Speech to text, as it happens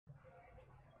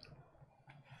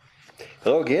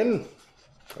Hello again.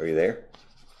 Are you there?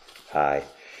 Hi.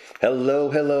 Hello,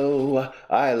 hello.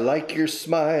 I like your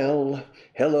smile.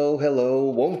 Hello, hello.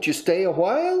 Won't you stay a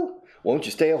while? Won't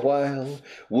you stay a while?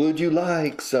 Would you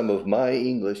like some of my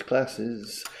English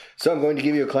classes? So I'm going to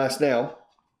give you a class now.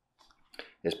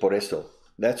 Es por esto.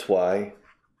 That's why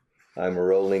I'm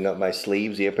rolling up my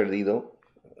sleeves. Y he perdido.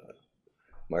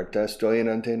 Marta, estoy en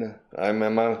antena.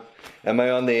 Am I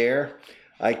on the air?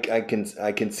 I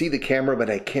can see the camera,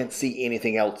 but I can't see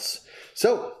anything else.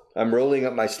 So I'm rolling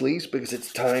up my sleeves because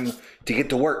it's time to get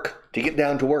to work, to get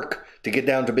down to work, to get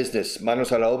down to business.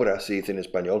 Manos a la obra, se dice en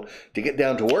español. To get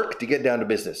down to work, to get down to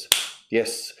business.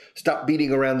 Yes, stop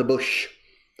beating around the bush.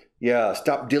 Yeah,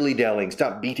 stop dilly-dallying,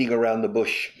 stop beating around the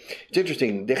bush. It's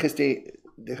interesting. Déjate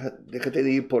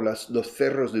de ir por los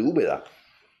cerros de Úbeda.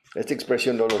 Esta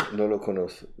expresión no lo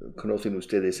conocen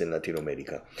ustedes en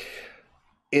Latinoamérica.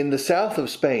 In the south of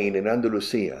Spain, in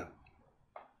Andalusia,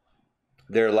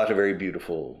 there are a lot of very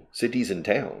beautiful cities and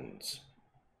towns.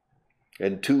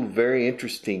 And two very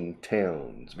interesting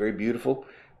towns, very beautiful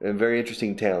and very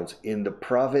interesting towns in the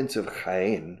province of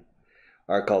Jaén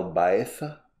are called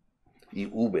Baeza y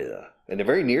Úbeda. And they're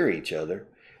very near each other,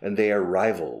 and they are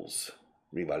rivals.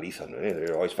 Rivalizan,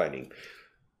 they're always fighting.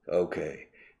 Okay.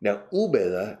 Now,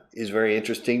 Úbeda is very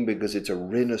interesting because it's a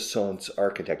Renaissance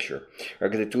architecture.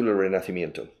 Arquitectura del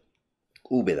Renacimiento.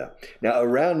 Úbeda. Now,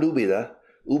 around Úbeda,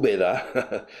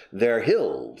 there are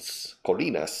hills,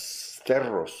 colinas,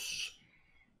 cerros,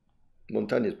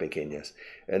 montañas pequeñas.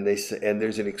 And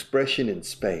there's an expression in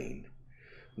Spain.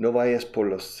 No vayas por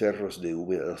los cerros de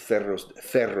Úbeda, los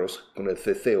cerros, con el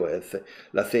ceceo,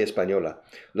 la C española,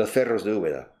 los cerros de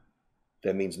Úbeda.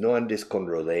 That means no andes con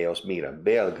rodeos. Mira,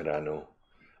 ve al grano.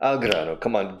 Al grano,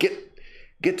 come on,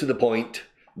 get to the point.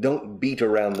 Don't beat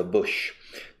around the bush.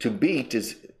 To beat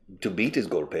is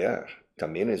golpear.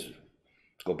 También es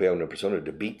golpear a una persona.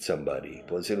 To beat somebody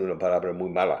puede ser una palabra muy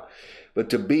mala.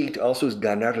 But to beat also is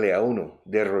ganarle a uno,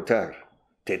 derrotar.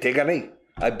 Te gané.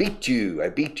 I beat you.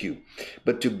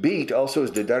 But to beat also is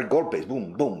de dar golpes.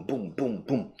 Boom, boom, boom, boom,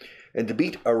 boom. And to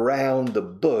beat around the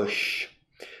bush.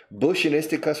 Bush en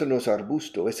este caso no es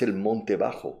arbusto, es el monte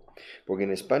bajo. Porque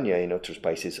en España y en otros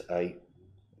países hay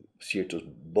ciertos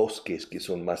bosques que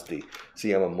son más se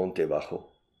llaman monte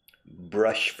bajo.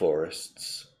 Bush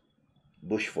forests.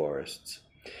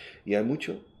 Y hay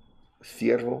mucho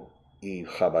ciervo y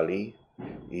jabalí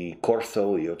y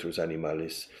corzo y otros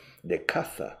animales de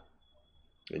caza.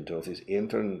 Entonces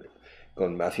entran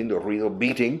haciendo ruido,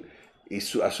 beating, y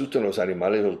asustan a los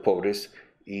animales, los pobres,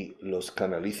 y los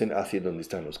canalizan hacia donde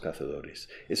están los cazadores.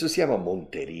 Eso se llama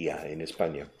montería en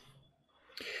España.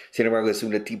 Sin embargo, es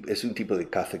un tipo de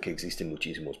caza que existe en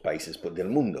muchísimos países del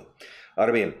mundo.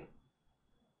 Ahora bien,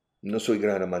 no soy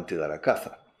gran amante de la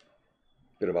caza,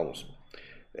 pero vamos,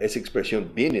 esa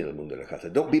expresión viene del mundo de la caza.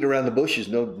 Don't beat around the bushes,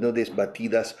 no des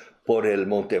batidas por el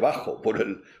monte bajo, por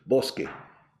el bosque.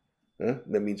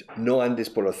 That means no andes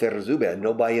por los cerros de Úbeda,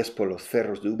 no vayas por los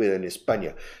cerros de Úbeda en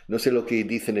España. No sé lo que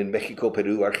dicen en México,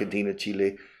 Perú, Argentina,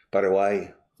 Chile,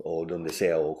 Paraguay, o donde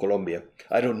sea, o Colombia.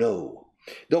 I don't know.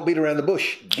 Don't beat around the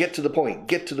bush. Get to the point.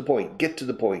 Get to the point. Get to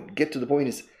the point. Get to the point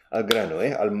is al grano,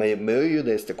 al meollo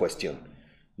de esta cuestión.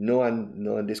 No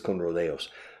andes con rodeos.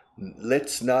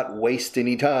 Let's not waste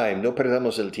any time. No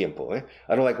perdamos el tiempo.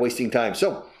 I don't like wasting time.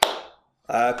 So,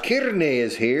 Kirne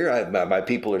is here. My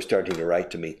people are starting to write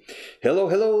to me.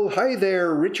 Hello. Hi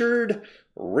there, Richard.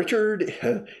 Richard,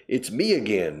 it's me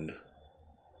again.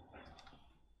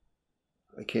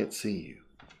 I can't see you.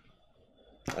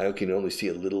 I can only see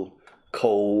a little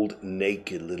cold,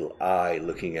 naked little eye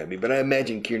looking at me. But I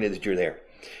imagine, Kirne, that you're there.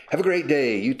 Have a great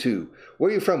day. You too. Where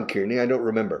are you from, Kirne? I don't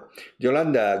remember.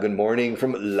 Yolanda, good morning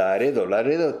from Laredo.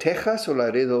 Laredo, Texas or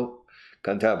Laredo,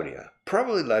 Cantabria?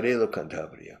 Probably Laredo,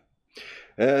 Cantabria.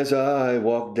 As I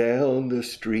walk down the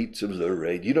streets of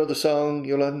Laredo. You know the song,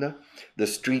 Yolanda? The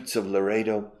Streets of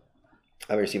Laredo.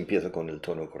 A ver si empiezo con el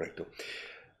tono correcto.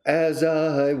 As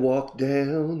I walk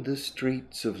down the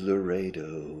streets of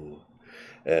Laredo.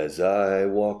 As I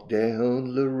walked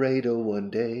down Laredo one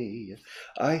day,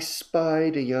 I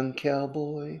spied a young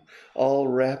cowboy, all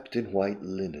wrapped in white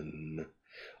linen.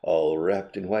 All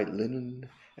wrapped in white linen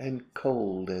and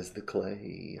cold as the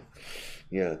clay.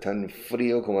 Yeah, tan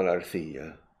frío como la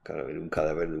arcilla. Un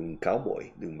cadáver de un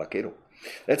cowboy, de un vaquero.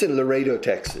 That's in Laredo,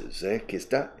 Texas. Que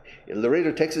está.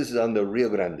 Laredo, Texas is on the Rio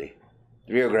Grande,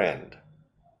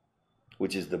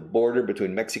 which is the border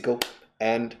between Mexico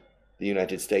and the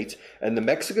United States. And the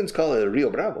Mexicans call it Rio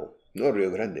Bravo. No Rio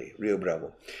Grande, Rio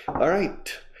Bravo. All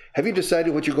right. Have you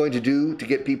decided what you're going to do to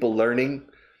get people learning?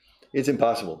 It's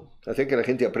impossible. I think que la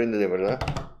gente aprende de verdad.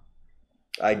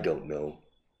 I don't know.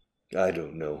 I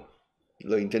don't know.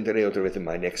 Lo intentaré otra vez in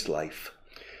my next life.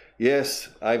 Yes,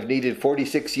 I've needed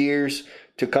 46 years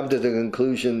to come to the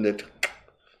conclusion that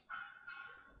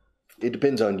it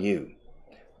depends on you.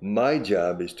 My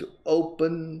job is to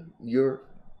open your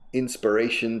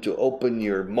inspiration, to open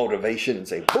your motivation and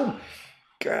say, boom!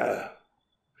 Gah.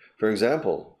 For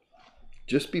example,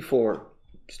 just before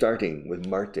starting with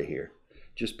Marta here,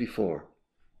 just before,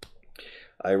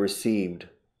 I received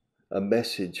a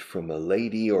message from a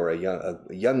lady or a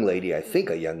young lady, I think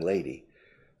a young lady,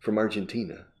 from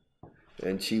Argentina.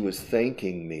 And she was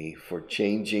thanking me for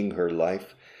changing her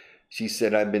life. She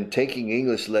said, I've been taking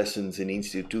English lessons in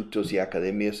institutos y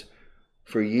academias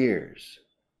for years.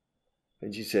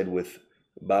 And she said, with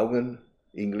Vaughan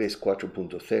Inglés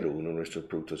 4.0, uno de nuestros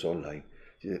productos online,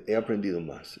 she said, he aprendido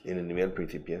más en el nivel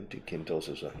principiante que en todos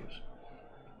esos años.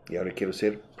 Y ahora quiero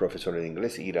ser profesor de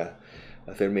inglés e ir a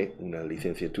hacerme una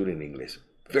licenciatura en inglés.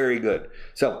 Very good.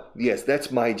 So, yes,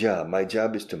 that's my job. My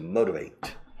job is to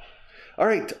motivate. All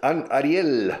right,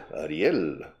 Ariel.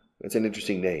 Ariel. That's an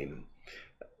interesting name.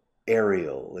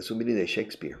 Ariel. Eso viene de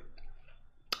Shakespeare.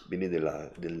 Viene de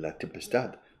la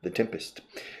tempestad. The Tempest.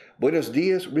 Buenos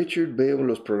días, Richard. Veo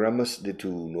los programas de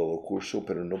tu nuevo curso,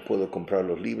 pero no puedo comprar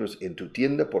los libros en tu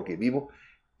tienda porque vivo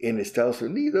en Estados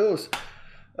Unidos.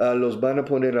 Los van a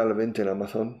poner a la venta en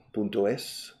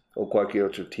Amazon.es o cualquier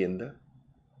otra tienda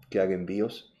que haga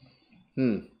envíos.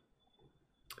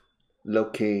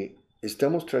 Lo que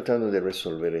estamos tratando de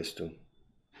resolver esto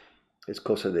es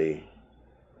cosa de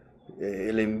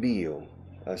el envío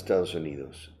a Estados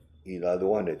Unidos y la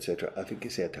aduana, etc. hace que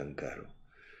sea tan caro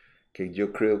que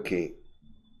yo creo que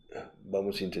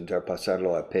vamos a intentar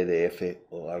pasarlo a PDF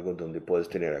o algo donde puedes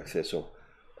tener acceso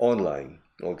online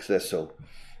o acceso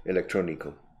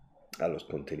electrónico a los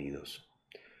contenidos.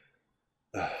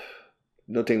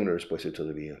 No tengo una respuesta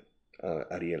todavía.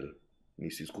 Ariel,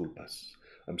 mis disculpas.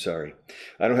 I'm sorry.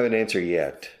 I don't have an answer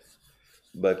yet,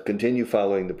 but continue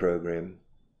following the program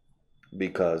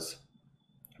because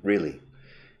really,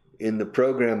 in the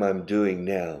program I'm doing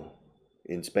now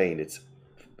in Spain, it's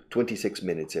 26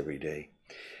 minutes every day.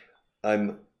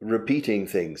 I'm repeating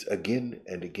things again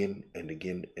and again and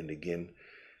again and again.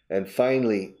 And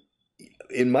finally,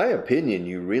 in my opinion,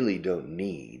 you really don't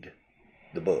need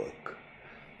the book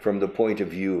from the point of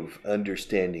view of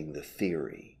understanding the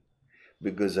theory,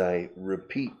 because I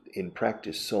repeat in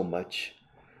practice so much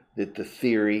that the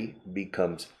theory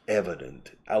becomes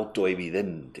evident,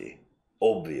 autoevidente,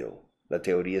 obvio. La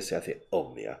teoría se hace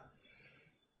obvia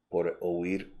por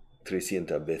oír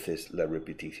 300 veces la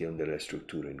repetición de la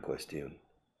estructura en cuestión.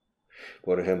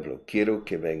 Por ejemplo, quiero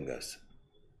que vengas.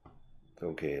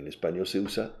 Ok, en español se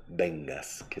usa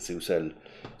vengas, que se usa el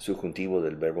subjuntivo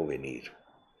del verbo venir.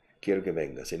 Quiero que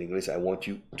vengas. En inglés, I want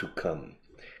you to come.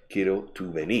 Quiero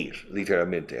tu venir,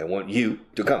 literalmente. I want you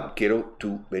to come. Quiero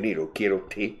tu venir o quiero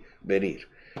te venir.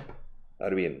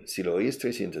 Ahora bien, si lo oyes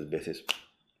 300 veces,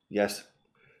 ya es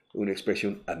una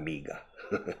expresión amiga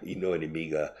y no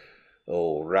enemiga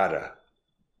o rara.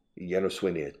 Y ya no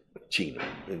suene chino.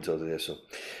 Entonces eso.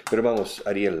 Pero vamos,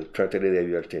 Ariel, trataré de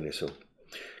ayudarte en eso.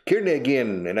 Kirne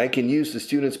again, and I can use the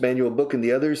student's manual book and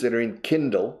the others that are in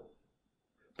Kindle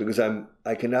because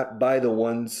I cannot buy the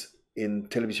ones in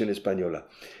Televisión Española.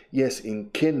 Yes,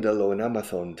 in Kindle o en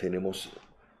Amazon tenemos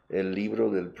el libro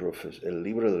del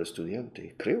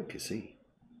estudiante. Creo que sí.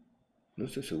 No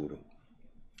estoy seguro.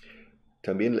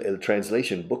 También el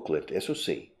translation booklet, eso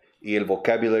sí. Y el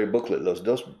vocabulary booklet, los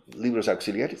dos libros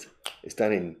auxiliares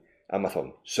están en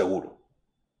Amazon, seguro.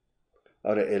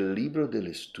 Ahora, el libro del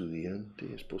estudiante,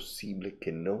 es posible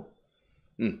que no.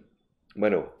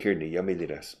 Bueno, Kearney, ya me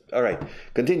dirás. All right,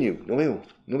 continue. No veo.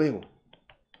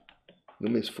 No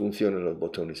me funcionan los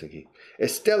botones aquí.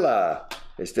 Estela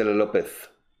López.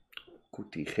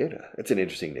 Cutijera. That's an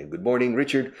interesting name. Good morning,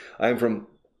 Richard. I'm from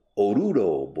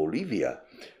Oruro, Bolivia.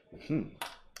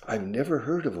 I've never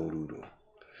heard of Oruro.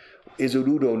 Is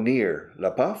Oruro near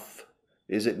La Paz?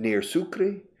 Is it near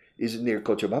Sucre? Is it near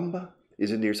Cochabamba?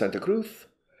 Is it near Santa Cruz?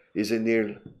 Is it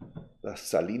near las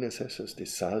salinas esas de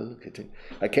sal?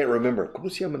 I can't remember. ¿Cómo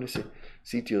se llama ese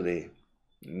sitio de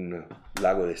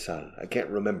lago de sal? I can't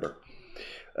remember.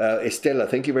 Estela,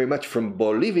 thank you very much from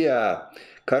Bolivia.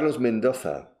 Carlos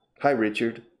Mendoza. Hi,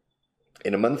 Richard.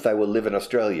 In a month I will live in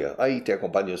Australia. Ahí te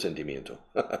acompaño sentimiento.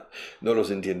 No los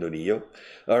entiendo ni yo.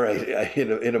 All right,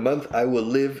 in a month I will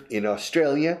live in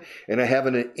Australia, and I have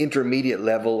an intermediate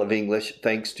level of English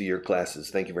thanks to your classes.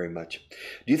 Thank you very much.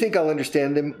 Do you think I'll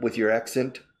understand them with your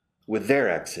accent? With their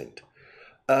accent?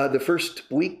 The first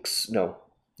weeks, no,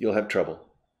 you'll have trouble.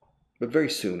 But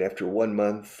very soon, after 1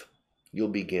 month, you'll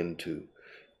begin to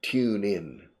tune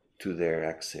in to their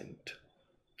accent.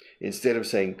 Instead of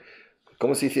saying,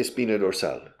 ¿cómo se dice espina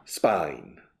dorsal?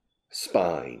 Spine.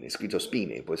 Spine. Escrito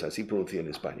spine, pues así pronuncia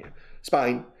en España.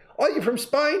 Spine. Oh, you're from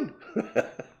Spine?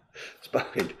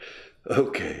 Spine.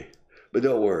 Okay. But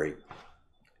don't worry.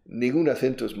 Ningún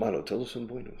acento es malo. Todos son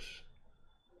buenos.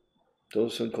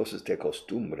 Todos son cosas te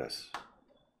acostumbras.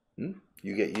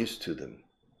 You get used to them.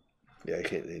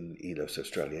 Y los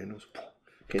australianos,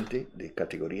 gente de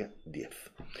categoría 10.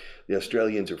 The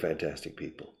Australians are fantastic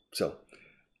people. So,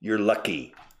 you're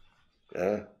lucky,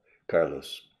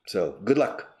 Carlos. So, good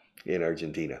luck in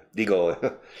Argentina. Digo,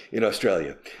 in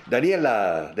Australia.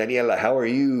 Daniela, how are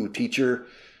you, teacher?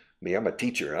 Me, I'm a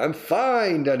teacher. I'm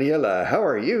fine, Daniela. How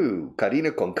are you?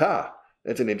 Karina con K.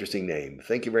 That's an interesting name.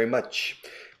 Thank you very much.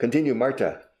 Continue,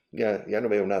 Marta. Ya no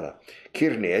veo nada.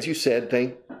 Kirne, as you said,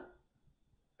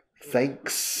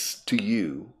 thanks to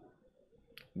you.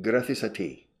 Gracias a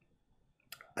ti.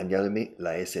 Añádeme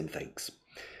la S en thanks.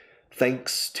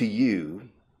 Thanks to you,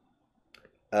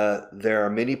 there are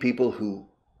many people who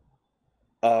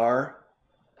are...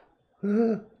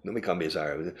 no me cambies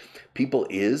ahora. People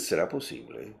is, será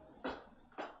posible.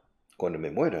 Cuando me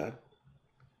muera,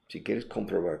 si quieres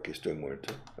comprobar que estoy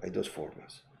muerto, hay dos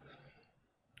formas.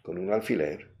 Con un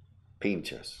alfiler,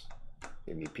 pinchas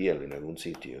en mi piel en algún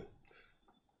sitio.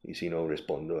 Y si no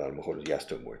respondo, a lo mejor ya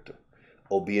estoy muerto.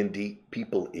 O bien di,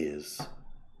 people is.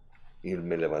 Y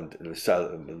me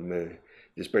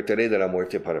despertaré de la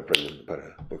muerte porque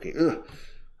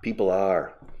people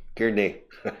are. Kirne.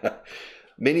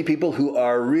 Many people who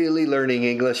are really learning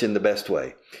English in the best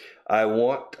way.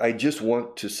 I just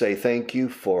want to say thank you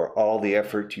for all the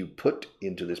effort you put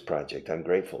into this project. I'm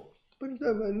grateful. But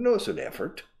no es un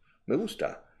effort. Me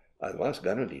gusta. Además,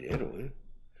 gano dinero.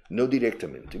 No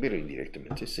directamente, pero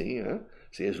indirectamente, sí.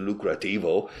 Sí, es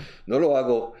lucrativo. No lo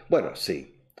hago. Bueno,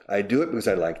 sí. I do it because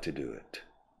I like to do it.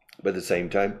 But at the same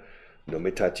time, no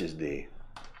me taches de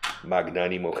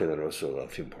magnánimo generoso al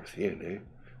 100%,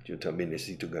 Yo también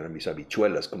necesito ganar mis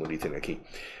habichuelas, como dicen aquí.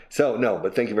 So, no,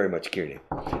 but thank you very much, Kirne.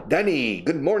 Danny,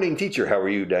 good morning, teacher. How are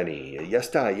you, Danny? Ya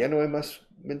está, ya no hay más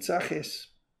mensajes.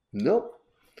 No.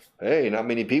 Hey, not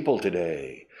many people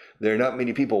today. There are not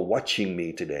many people watching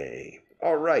me today.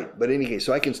 All right, but in any case,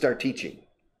 so I can start teaching.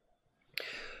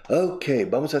 Okay,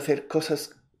 vamos a hacer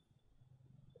cosas.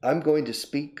 I'm going to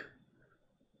speak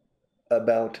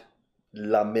about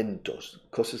lamentos,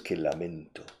 cosas que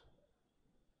lamento.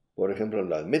 Por ejemplo,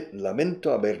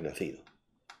 lamento haber nacido.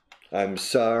 I'm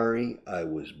sorry I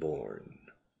was born.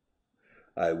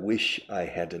 I wish I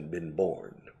hadn't been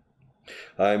born.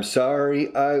 I'm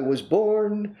sorry I was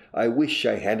born. I wish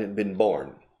I hadn't been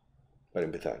born. Para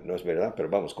empezar, no es verdad, pero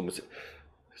vamos,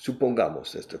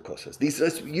 supongamos estas cosas.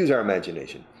 Let's use our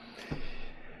imagination.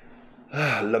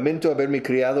 Lamento haberme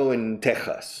criado en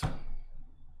Texas.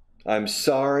 I'm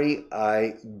sorry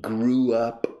I grew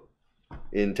up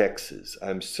in Texas.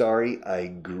 I'm sorry I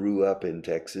grew up in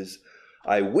Texas.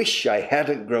 I wish I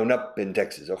hadn't grown up in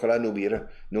Texas. Ojalá no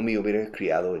me hubiera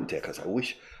criado en Texas. I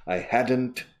wish I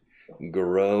hadn't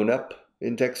grown up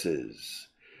in Texas.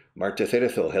 Marta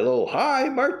Cerezo, hello. Hi,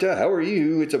 Marta. How are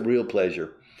you? It's a real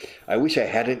pleasure. I wish I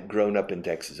hadn't grown up in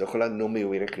Texas. Ojalá no me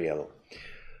hubiera criado.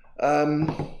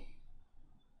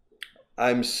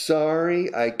 I'm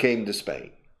sorry I came to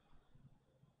Spain.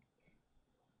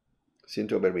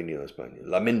 Siento haber venido a España.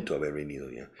 Lamento haber venido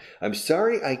ya. I'm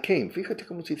sorry I came. Fíjate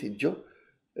cómo se dice.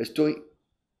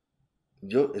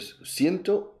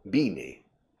 Siento vine.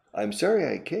 I'm sorry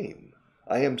I came.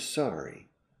 I am sorry.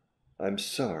 I'm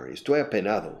sorry. Estoy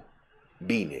apenado.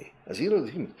 Vine. Así lo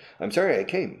decimos. I'm sorry I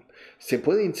came. Se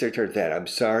puede insertar that. I'm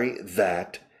sorry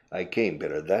that I came.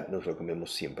 Pero that nos lo comemos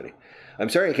siempre. I'm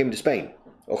sorry I came to Spain.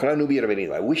 Ojalá no hubiera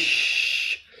venido. I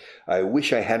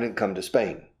wish I hadn't come to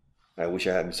Spain.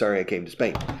 I'm sorry I came to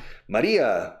Spain.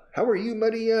 Maria, how are you,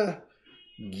 Maria?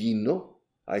 Gino,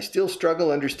 I still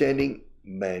struggle understanding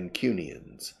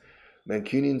Mancunians.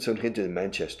 Mancunians son gente de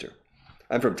Manchester.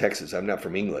 I'm from Texas. I'm not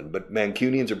from England, but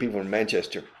Mancunians are people from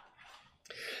Manchester.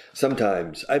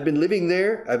 Sometimes. I've been living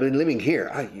there. I've been living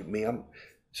here.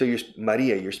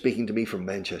 Maria, you're speaking to me from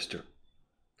Manchester.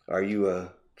 Are you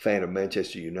a fan of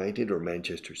Manchester United or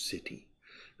Manchester City?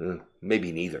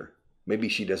 Maybe neither. Maybe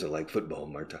she doesn't like football,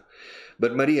 Marta.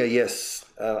 But Maria, yes,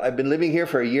 I've been living here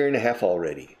for 1.5 years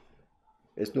already.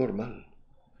 Es normal.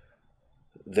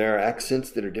 There are accents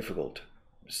that are difficult.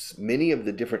 Many of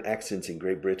the different accents in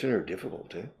Great Britain are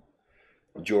difficult.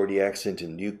 Geordie accent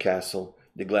in Newcastle,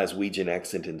 the Glaswegian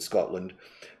accent in Scotland,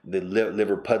 the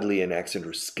Liverpudlian accent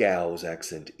or Scouse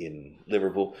accent in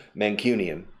Liverpool,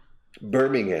 Mancunian,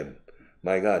 Birmingham.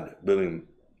 My God, Birmingham.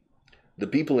 The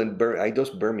people in hay dos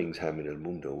Birmingham en el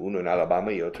mundo, uno en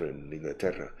Alabama y otro en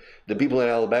Inglaterra. The people in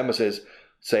Alabama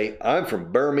say, I'm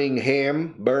from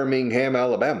Birmingham,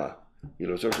 Alabama. Y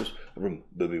los otros, boom,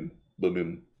 boom,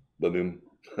 boom.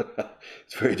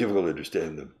 It's very difficult to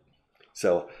understand them.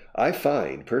 So I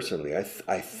find, personally, I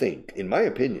think, in my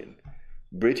opinion,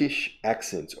 British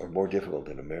accents are more difficult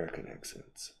than American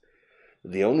accents.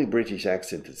 The only British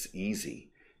accent that's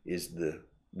easy is the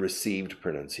received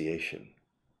pronunciation.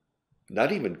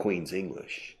 Not even Queen's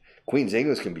English. Queen's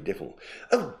English can be difficult.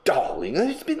 Oh, darling,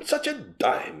 it's been such a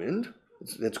diamond.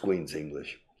 That's Queen's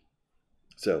English.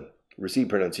 So, received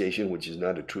pronunciation, which is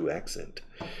not a true accent.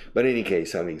 But in any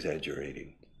case, I'm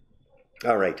exaggerating.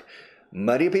 All right.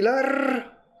 Maria Pilar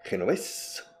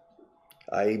Genovese.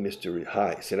 Hi, Mr.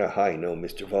 Hi. Será hi, no,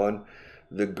 Mr. Vaughan.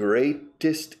 The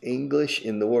greatest English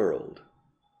in the world.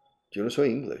 Yo no soy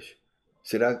English.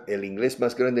 ¿Será el inglés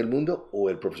más grande del mundo o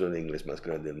el profesor de inglés más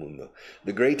grande del mundo?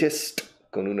 The greatest,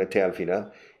 con una T al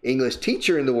final. English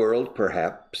teacher in the world,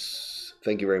 perhaps.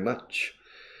 Thank you very much.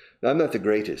 No, I'm not the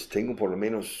greatest. Tengo por lo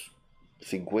menos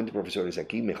 50 profesores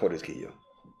aquí mejores que yo.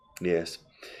 Yes,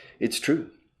 it's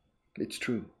true. It's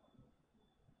true.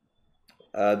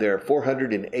 There are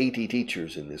 480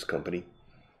 teachers in this company,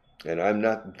 and I'm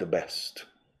not the best.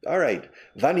 All right,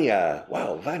 Vania.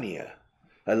 Wow, Vania.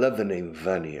 I love the name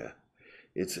Vania.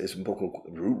 It's un poco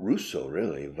Russo,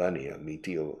 really, Vania,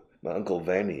 my Uncle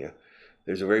Vania.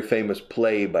 There's a very famous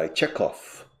play by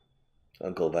Chekhov,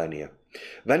 Uncle Vania.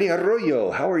 Vania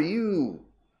Arroyo, how are you?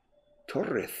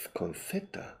 Torres con Z.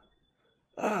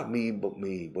 Ah, mi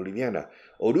boliviana.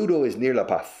 Oruro is near La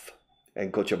Paz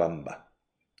and Cochabamba.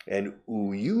 And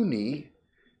Uyuni,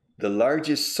 the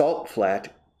largest salt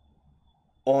flat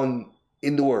in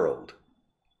the world,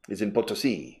 is in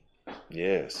Potosí.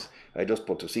 Yes, hay dos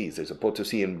Potosís. There's a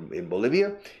Potosí in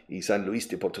Bolivia y San Luis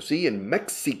de Potosí in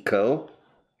Mexico.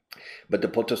 But the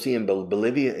Potosí in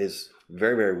Bolivia is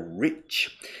very, very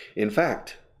rich. In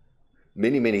fact,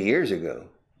 many, many years ago,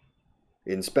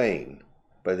 in Spain,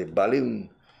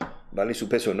 vale su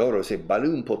peso en oro, vale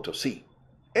un Potosí.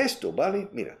 Esto vale,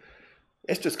 mira,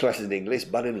 estas clases de inglés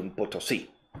valen un Potosí.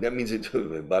 That means it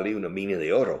vale una mina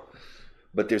de oro.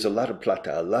 But there's a lot of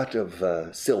plata, a lot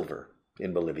of silver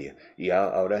in Bolivia. Y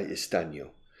ahora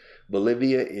estaño.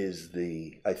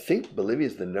 I think Bolivia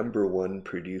is the #1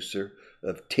 producer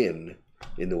of tin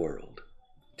in the world.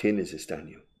 Tin is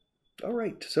estaño. All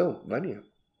right, so, Vania,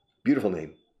 beautiful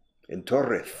name. And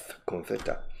Torres, con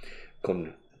Z,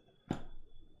 con,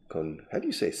 how do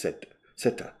you say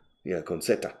Zeta? Yeah, con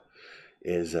Zeta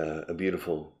is a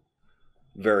beautiful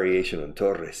variation on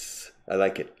Torres. I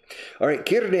like it. All right,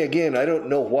 Kirne again. I don't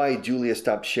know why Julia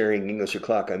stopped sharing English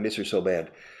O'Clock. I miss her so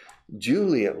bad.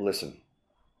 Julia, listen.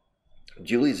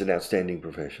 Julie's an outstanding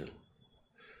professional.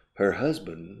 Her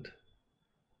husband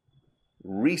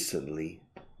recently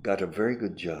got a very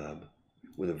good job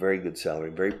with a very good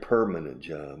salary, very permanent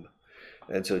job.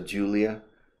 And so Julia,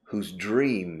 whose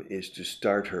dream is to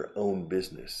start her own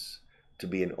business, to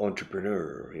be an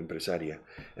entrepreneur, empresaria.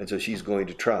 And so she's going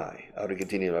to try, ahora que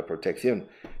tiene la protección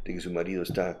de que su marido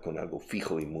está con algo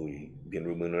fijo y muy bien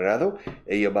remunerado,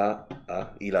 ella va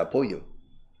y la apoyo.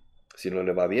 Si no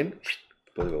le va bien,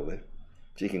 puede volver.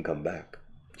 She can come back.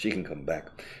 She can come back.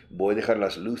 Voy a dejar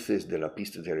las luces de la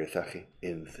pista de aterrizaje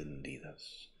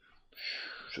encendidas,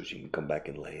 so she can come back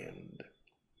and land.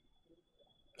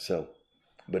 So,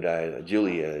 but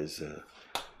Julia is,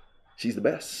 she's the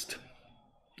best.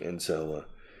 And so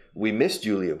we miss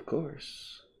Julia, of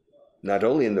course. Not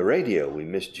only in the radio, we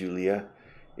miss Julia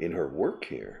in her work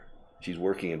here. She's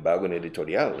working in Vaughan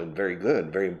Editorial, and very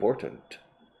good, very important.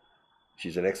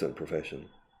 She's an excellent professional.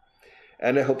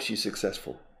 And I hope she's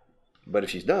successful. But if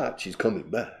she's not, she's coming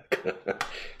back.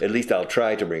 At least I'll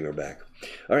try to bring her back.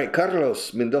 All right,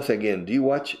 Carlos Mendoza again.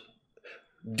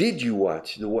 Did you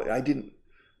watch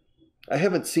I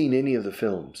haven't seen any of the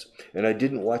films, and I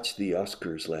didn't watch the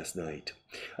Oscars last night.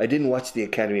 I didn't watch the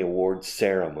Academy Awards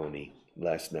ceremony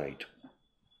last night.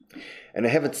 And I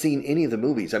haven't seen any of the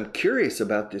movies. I'm curious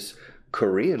about this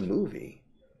Korean movie.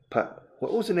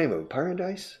 What was the name of it?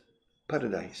 Paradise?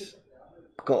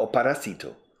 Oh,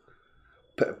 Parasito.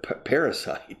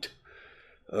 Parasite.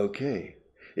 Okay.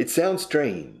 It sounds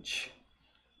strange.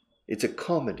 It's a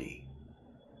comedy.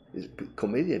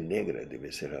 Comedia negra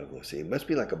debe ser algo así. It must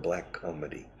be like a black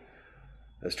comedy.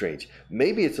 That's strange.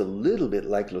 Maybe it's a little bit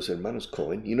like Los Hermanos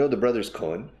Coen. You know the brothers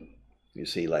Coen? You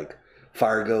see, like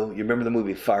Fargo. You remember the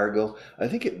movie Fargo? I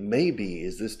think it maybe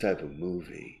is this type of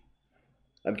movie.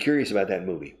 I'm curious about that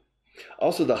movie.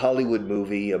 Also the Hollywood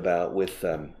movie with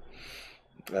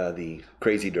the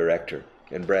crazy director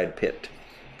and Brad Pitt.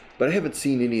 but I haven't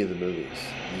seen any of the movies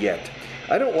yet.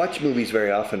 I don't watch movies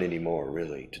very often anymore,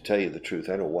 really, to tell you the truth.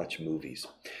 I don't watch movies.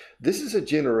 This is a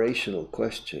generational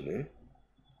question,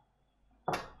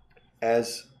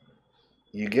 As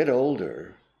you get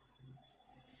older,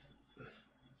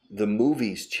 the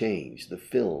movies change, the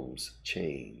films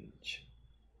change,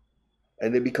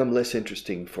 and they become less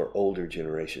interesting for older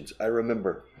generations. I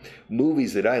remember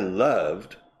movies that I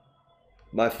loved,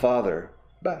 my father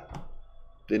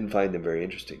didn't find them very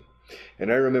interesting.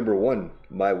 And I remember one,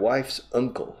 my wife's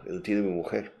uncle, el tío de mi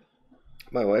mujer,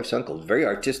 my wife's uncle, very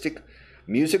artistic,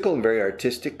 musical and very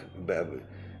artistic.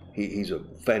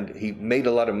 He made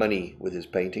a lot of money with his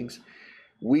paintings.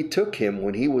 We took him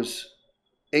when he was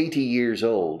 80 years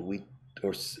old.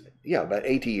 About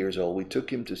 80 years old. We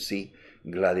took him to see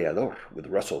Gladiador with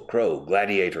Russell Crowe,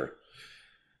 Gladiator.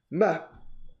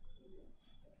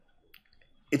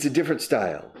 It's a different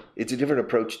style. It's a different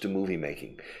approach to movie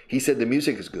making. He said the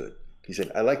music is good. He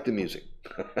said, I like the music.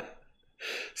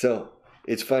 So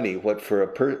it's funny, what for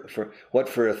a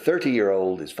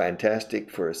 30-year-old is fantastic,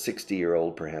 for a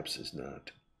 60-year-old perhaps is not.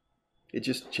 It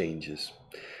just changes.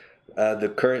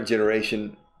 The current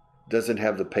generation doesn't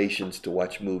have the patience to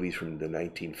watch movies from the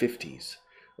 1950s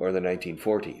or the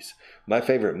 1940s. My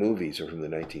favorite movies are from the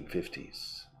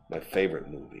 1950s. My favorite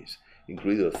movies,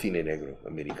 incluido cine negro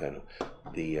americano.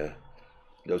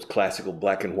 Those classical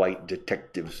black and white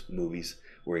detectives movies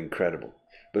were incredible.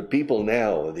 But people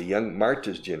now, the young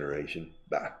Marta's generation,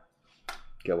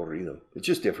 que aburrido. It's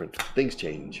just different. Things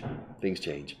change. Things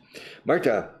change.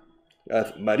 Marta,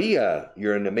 Maria,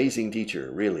 you're an amazing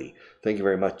teacher, really. Thank you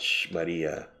very much,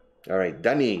 Maria. All right,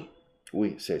 Dani.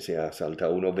 Uy, se ha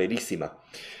saltado uno. Verísima.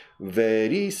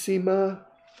 Verísima.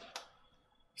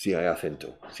 Sí, hay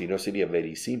acento. Si no, sería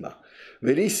verísima.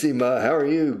 Verísima, how are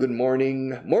you? Good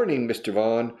morning. Morning, Mr.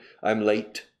 Vaughan. I'm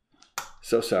late.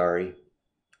 So sorry.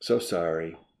 So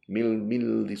sorry.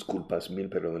 Mil disculpas, mil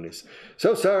perdones.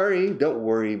 So sorry. Don't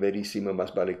worry, verísima.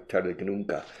 Más vale tarde que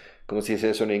nunca. ¿Cómo se dice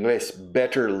eso en inglés?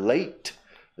 Better late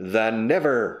than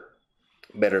never.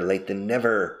 Better late than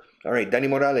never. All right, Dani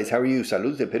Morales, how are you?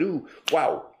 Salud de Peru.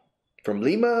 Wow. From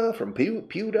Lima, from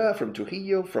Piura, from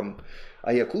Trujillo, from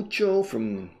Ayacucho,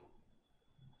 from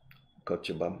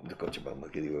Cochabamba,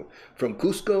 from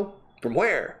Cusco. From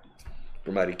where?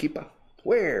 From Arequipa.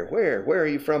 Where are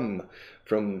you from?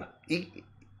 From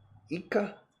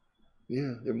Ica?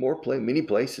 Yeah, there are many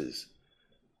places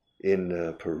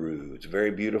in Peru. It's a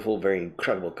very beautiful, very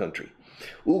incredible country.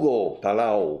 Hugo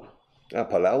Palau.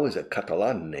 Palau is a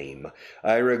Catalan name.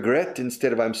 I regret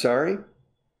instead of I'm sorry.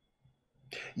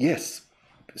 Yes.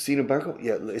 Sin embargo,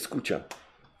 escucha.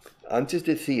 Antes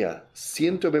decía,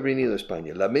 siento haber venido a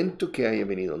España. Lamento que haya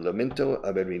venido. Lamento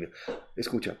haber venido.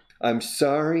 Escucha. I'm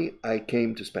sorry I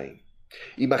came to Spain.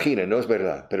 Imagina, no es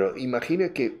verdad, pero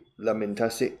imagina que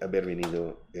lamentase haber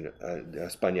venido a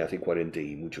España hace 40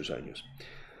 y muchos años.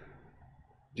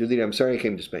 Yo diría, I'm sorry I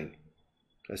came to Spain.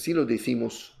 Así lo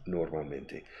decimos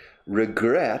normalmente.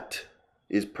 Regret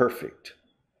is perfect,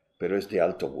 pero es de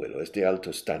alto vuelo, es de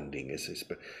alto standing.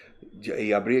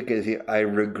 Y habría que decir, I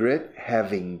regret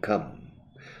having come.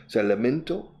 O sea,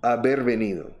 lamento haber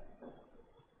venido.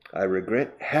 I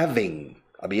regret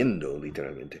habiendo,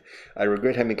 literalmente. I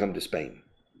regret having come to Spain.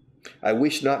 I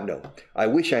wish not, no. I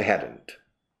wish I hadn't.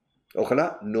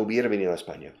 Ojalá no hubiera venido a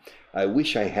España. I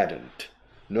wish I hadn't.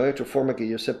 No hay otra forma que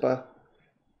yo sepa.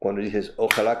 Cuando dices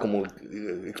ojalá como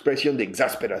expresión de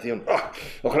exasperación,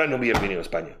 ojalá no hubiera venido a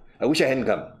España. I wish I hadn't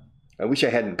come. I wish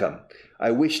I hadn't come. I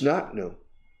wish not, no.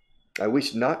 I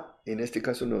wish not, en este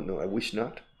caso no, I wish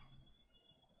not.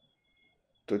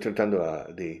 Estoy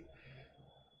tratando de...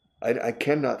 I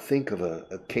cannot think of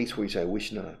a case where you say I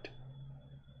wish not.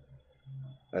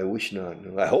 I wish not.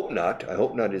 No. I hope not. I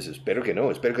hope not is espero que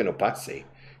no pase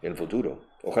en el futuro.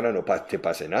 Ojalá no te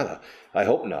pase nada. I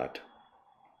hope not.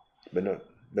 But no.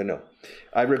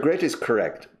 I regret is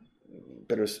correct.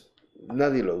 Pero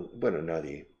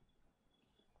nadie.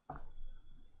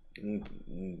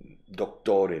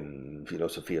 Doctor en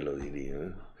filosofía lo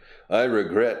diría. I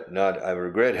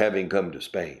regret having come to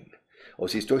Spain. O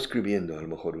si estoy escribiendo, a lo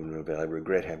mejor I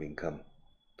regret having come.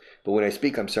 But when I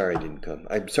speak, I'm sorry I didn't come.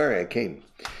 I'm sorry I came.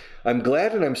 I'm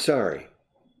glad and I'm sorry.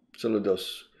 Solo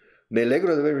dos. Me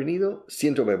alegro de haber venido,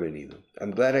 siento haber venido.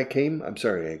 I'm glad I came, I'm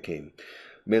sorry I came.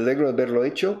 Me alegro de haberlo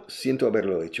hecho, siento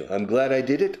haberlo hecho. I'm glad I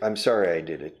did it, I'm sorry I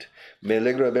did it. Me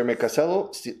alegro de haberme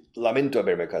casado, lamento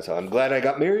haberme casado. I'm glad I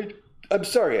got married, I'm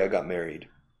sorry I got married.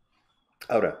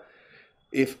 Ahora,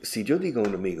 si yo digo a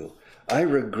un amigo, I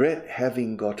regret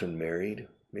having gotten married,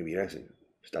 me dirá así,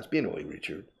 ¿estás bien hoy,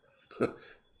 Richard?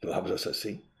 No hablas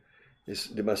así.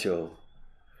 Es demasiado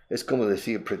Es como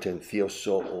decir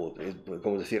pretencioso o es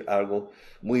como decir algo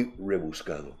muy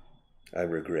rebuscado. I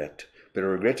regret.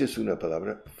 Pero regret es una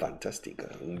palabra fantástica,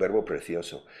 un verbo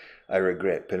precioso. I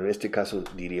regret. Pero en este caso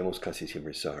diríamos casi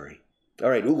siempre sorry. All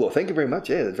right, Hugo, thank you very much.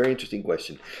 Yeah, that's a very interesting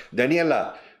question.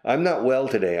 Daniela, I'm not well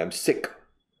today. I'm sick.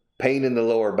 Pain in the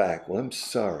lower back. Well, I'm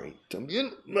sorry.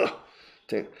 También.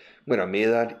 Bueno, a mi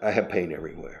edad, I have pain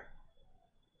everywhere.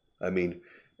 I mean,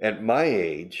 at my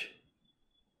age,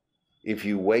 if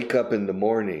you wake up in the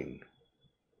morning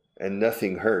and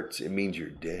nothing hurts, it means you're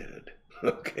dead.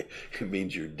 Okay, it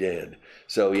means you're dead.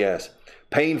 So yes,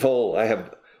 painful. I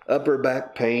have upper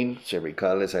back pain,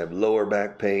 cervicales. I have lower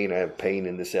back pain. I have pain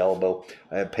in this elbow.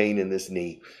 I have pain in this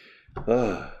knee.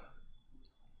 But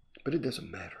it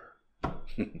doesn't matter.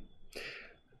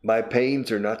 My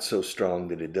pains are not so strong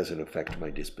that it doesn't affect my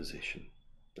disposition.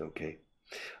 Okay?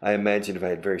 I imagine if I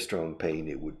had very strong pain,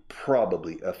 it would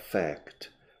probably affect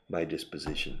my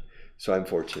disposition. So I'm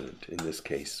fortunate in this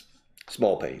case.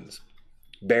 Small pains.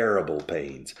 Bearable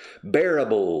pains.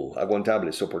 Bearable,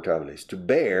 aguantables, soportables. To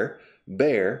bear,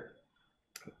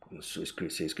 se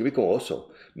escribe con oso,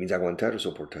 means aguantar o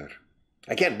soportar.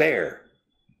 I can't bear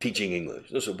teaching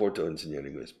English. No soporto enseñar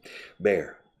inglés.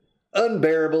 Bear.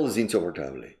 Unbearable is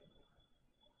insoportable.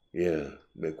 Yeah,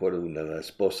 me acuerdo la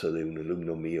esposa de un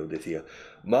alumno mío decía,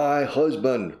 my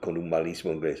husband, con un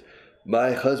malísimo inglés,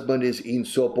 my husband is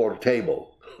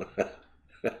insoportable.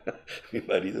 Mi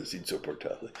marido es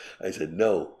insoportable. I said,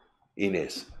 no,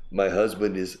 Inés, my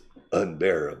husband is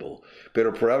unbearable.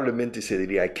 Pero probablemente se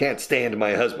diría, I can't stand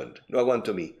my husband. No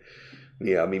aguanto mi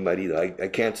marido. I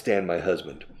can't stand my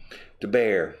husband. To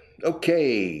bear.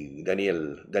 Okay,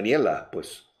 Daniela,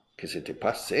 pues, que se te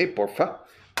pase, porfa.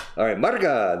 All right,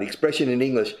 Marga, the expression in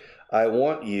English, I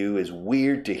want you, is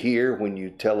weird to hear when you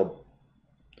tell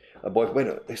a boy.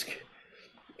 Bueno, es que,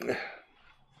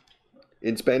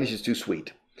 in Spanish, it's too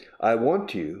sweet. I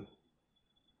want you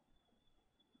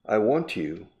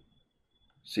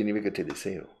significa te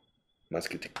deseo, más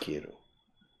que te quiero.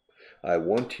 I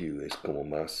want you es como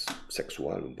más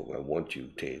sexual un poco. I want you,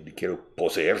 te quiero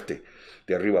poseerte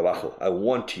de arriba abajo. I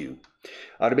want you.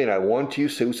 Ahora bien, I want you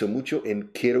se usa mucho en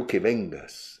quiero que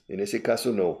vengas. En ese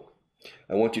caso no.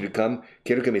 I want you to come,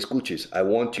 quiero que me escuches. I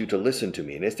want you to listen to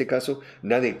me. En este caso,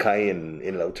 nadie cae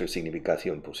en la otra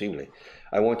significación posible.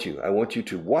 I want you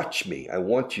to watch me. I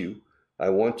want you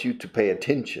to pay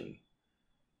attention.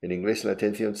 En inglés la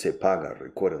atención se paga,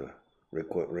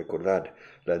 recordad,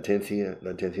 la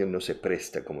atención no se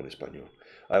presta como en español.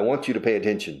 I want you to pay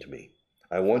attention to me.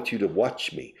 I want you to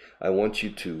watch me. I want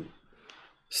you to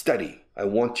study. I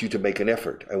want you to make an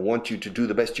effort. I want you to do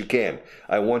the best you can.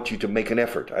 I want you to make an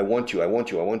effort. I want you.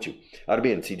 Ahora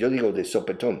bien, si yo digo de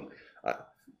sopetón,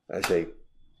 I say,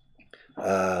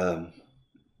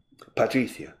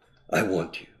 Patricia, I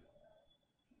want you.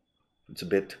 It's a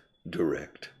bit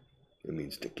direct. It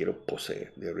means te quiero poseer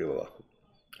de arriba abajo.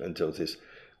 Entonces,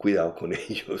 cuidado con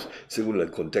ellos, según el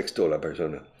contexto de la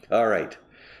persona. All right.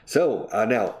 So,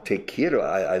 now, te quiero,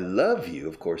 I love you,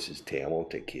 of course, is te amo,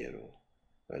 te quiero.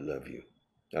 I love you.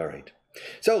 All right.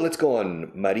 So, let's go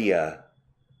on. Maria,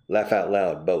 laugh out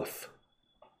loud, both.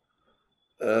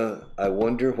 I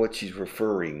wonder what she's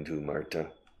referring to,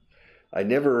 Marta. I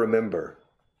never remember.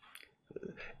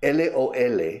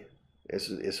 L-O-L,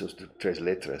 esos tres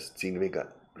letras, significa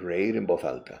reír en voz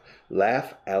alta.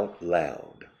 Laugh out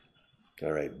loud.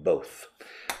 All right, both.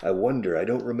 I wonder, I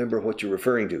don't remember what you're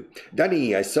referring to.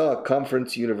 Dani, I saw a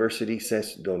conference University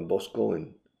says Don Bosco,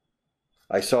 and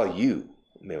I saw you.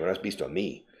 Me habrás visto a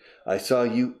mí. I saw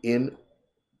you in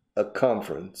a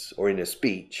conference, or in a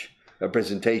speech, a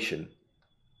presentation,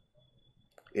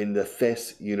 in the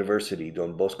HAZ University,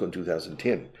 Don Bosco in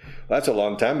 2010. Well, that's a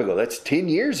long time ago. That's 10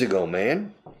 years ago,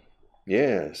 man.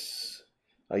 Yes.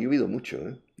 Ha llovido mucho,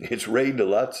 eh? It's rained a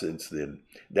lot since then,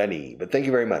 Dani. But thank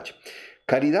you very much.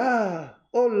 Caridad,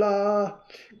 hola.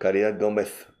 Caridad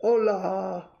Gómez,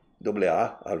 hola. Doble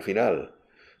A al final.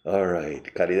 All right,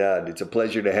 Caridad, it's a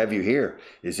pleasure to have you here.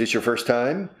 Is this your first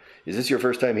time? Is this your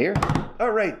first time here?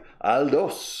 All right,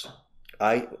 Aldos.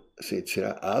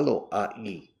 Será Alo,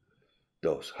 A-I.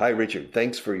 Dos. Hi, Richard.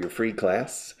 Thanks for your free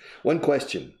class. One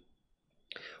question.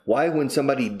 Why when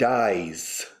somebody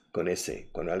dies, con ese,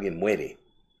 cuando alguien muere,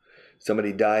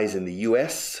 somebody dies in the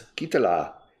U.S.,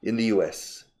 quítala, in the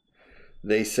U.S.,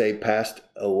 they say passed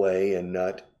away and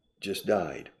not just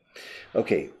died.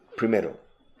 Okay, primero,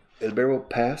 el verbo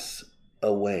pass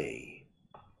away.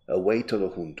 Away todo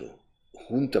junto.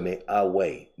 Júntame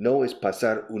away. No es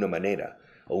pasar una manera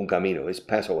o un camino, es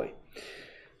pass away.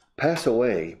 Pass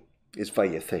away es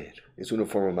fallecer. Es una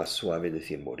forma más suave de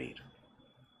decir morir.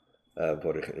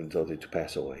 Por ejemplo, entonces, to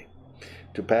pass away.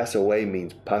 To pass away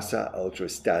means pasa a otro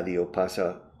estadio,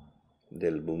 pasa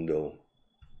del mundo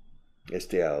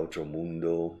a otro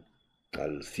mundo,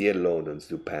 al cielo. That's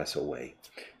to pass away.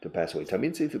 To pass away.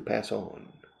 También se dice to pass on.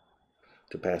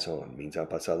 To pass on means ha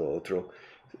pasado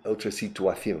otra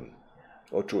situación,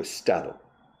 otro estado.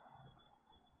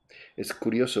 Es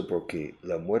curioso porque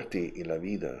la muerte y la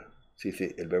vida se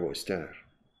dice el verbo estar.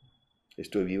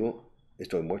 Estoy vivo,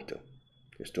 estoy muerto,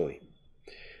 estoy.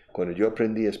 Cuando yo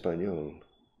aprendí español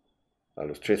a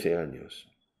los 13 años,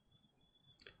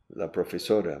 la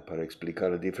profesora, para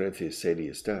explicar la diferencia de ser y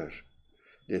estar,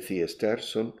 decía estar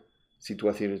son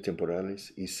situaciones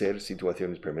temporales y ser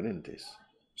situaciones permanentes.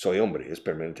 Soy hombre, es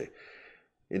permanente.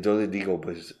 Entonces digo,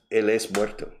 pues él es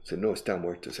muerto. O sea, no está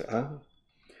muerto. O sea,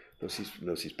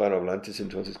 los hispanohablantes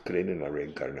entonces creen en la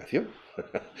reencarnación,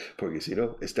 porque si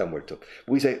no, está muerto.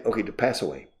 We say, okay, to pass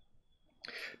away.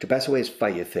 To pass away es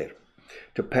fallecer.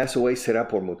 To pass away será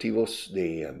por motivos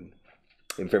de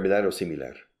enfermedad o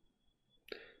similar.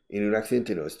 En un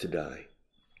accidente no es to die.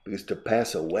 Because to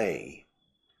pass away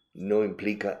no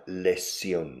implica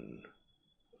lesión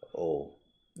o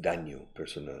daño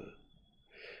personal.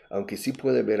 Aunque sí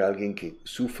puede haber alguien que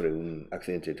sufre un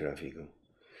accidente de tráfico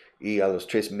y a los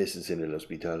 3 meses en el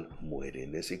hospital muere.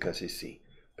 En ese caso sí,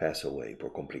 pass away,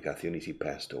 por complicaciones y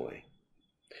passed away.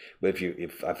 But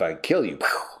if I kill you,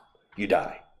 you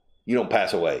die. You don't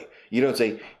pass away. You don't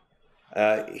say,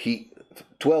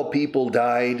 12 people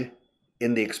died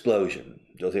in the explosion.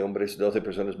 12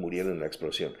 personas murieron en la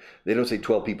explosión. They don't say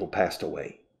 12 people passed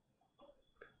away.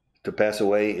 To pass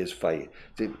away is fallecer.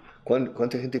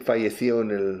 ¿Cuánta gente falleció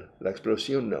en la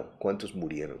explosión? No. ¿Cuántos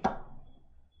murieron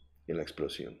en la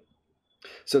explosión?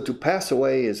 So to pass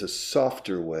away is a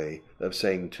softer way of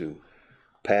saying to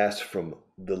pass from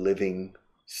the living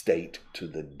state to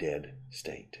the dead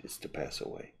state. It's to pass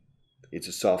away. It's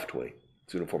a soft way.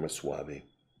 Es una forma suave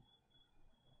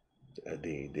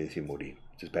de decir morir.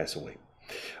 To pass away.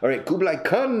 All right, Kublai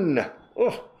Khan.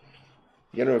 Oh,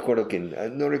 ya no recuerdo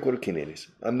quién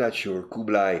eres. I'm not sure.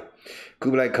 Kublai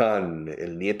Khan,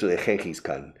 el nieto de Genghis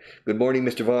Khan. Good morning,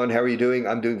 Mr. Vaughan. How are you doing?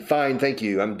 I'm doing fine, thank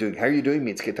you. How are you doing?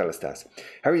 Means, ¿qué tal estás?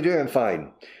 How are you doing? I'm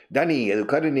fine. Dani,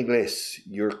 educar en inglés.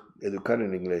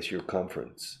 Your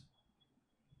conference.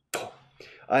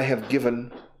 I have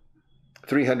given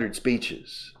 300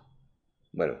 speeches.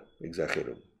 Bueno,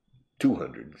 exagero.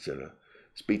 200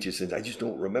 speeches since I just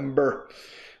don't remember.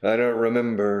 I don't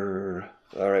remember.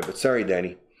 All right, but sorry,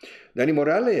 Danny. Danny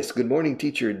Morales, good morning,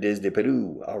 teacher, desde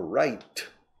Peru. All right.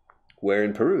 Where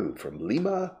in Peru? From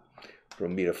Lima?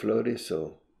 From Miraflores?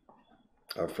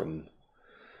 Or from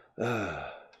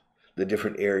the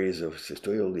different areas of...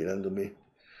 Estoy olvidándome.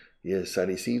 Yes, San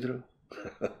Isidro.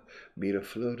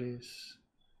 Miraflores.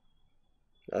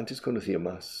 Antes conocía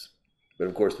más. But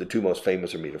of course, the 2 most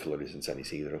famous are Miraflores and San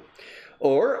Isidro.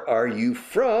 Or are you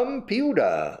from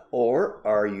Piura? Or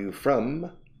are you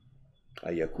from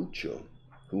Ayacucho?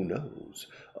 Who knows?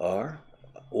 Or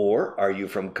are you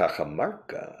from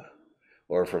Cajamarca?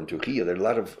 Or from Trujillo? There are a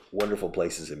lot of wonderful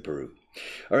places in Peru.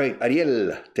 All right,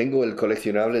 Ariel, tengo el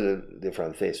coleccionable de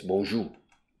francés. Bonjour.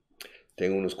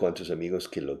 Tengo unos cuantos amigos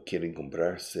que lo quieren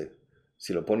comprarse.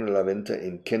 Si lo ponen a la venta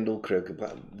en Kindle, creo que...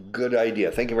 Good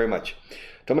idea. Thank you very much.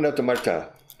 Toma nota,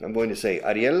 Marta. I'm going to say,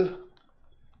 Ariel,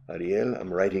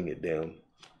 I'm writing it down.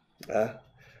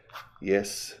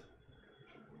 Yes.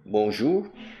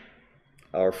 Bonjour.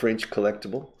 Our French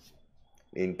collectible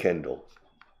in Kindle.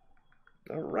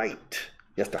 All right.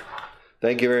 Ya está.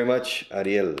 Thank you very much,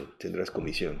 Ariel. Tendrás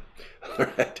comisión. All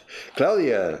right.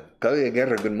 Claudia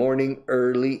Guerra, good morning.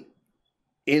 Early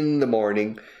in the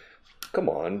morning. Come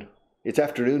on. It's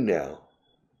afternoon now.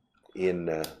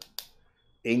 In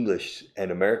English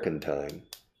and American time.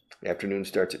 Afternoon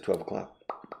starts at 12 o'clock.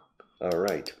 All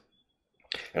right.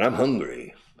 And I'm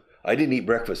hungry. I didn't eat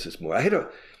breakfast this morning.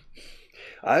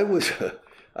 I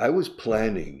was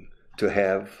planning to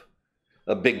have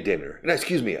a big dinner. No,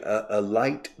 excuse me, a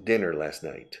light dinner last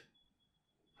night.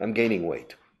 I'm gaining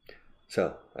weight.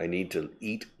 So I need to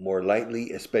eat more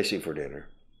lightly, especially for dinner.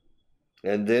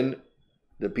 And then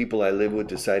the people I live with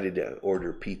decided to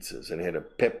order pizzas and had a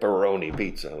pepperoni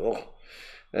pizza. Oh.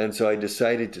 And so I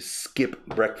decided to skip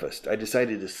breakfast. I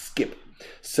decided to skip.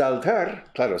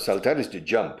 Saltar, claro, saltar is to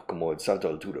jump, como el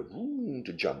salto altura.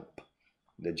 To jump.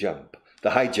 The jump. The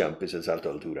high jump is el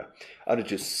salto altura. Ahora,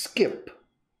 to skip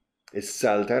es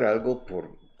saltar algo por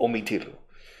omitirlo.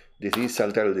 Decidí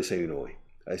saltar el desayuno hoy.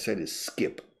 I said to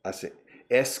skip. I said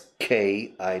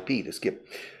S-K-I-P, to skip.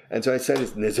 And so I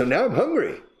said, so now I'm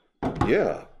hungry.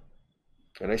 Yeah.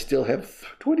 And I still have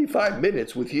 25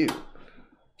 minutes with you.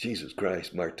 Jesus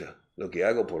Christ, Marta. Lo que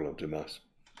hago por los demás.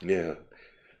 Yeah.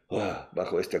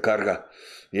 bajo esta carga.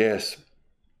 Yes,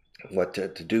 what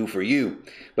to do for you.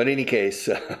 But in any case,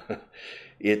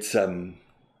 it's, thank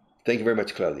you very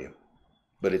much, Claudia.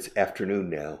 But it's afternoon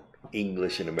now,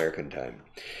 English and American time.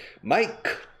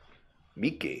 Mike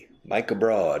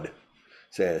abroad.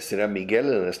 Será Miguel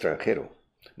en el extranjero.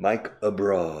 Mike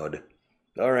abroad.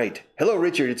 All right. Hello,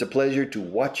 Richard. It's a pleasure to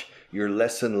watch your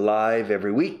lesson live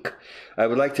every week. I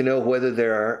would like to know whether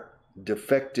there are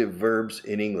defective verbs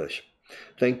in English.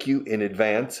 Thank you in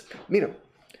advance, Mira,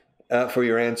 for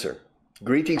your answer.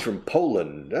 Greetings from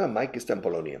Poland. Mike está en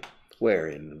Polonia. Where?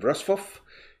 In Wrocław?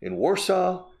 In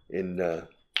Warsaw? In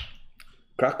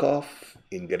Krakow?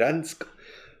 In Gdansk?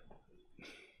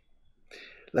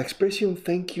 La expresión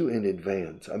thank you in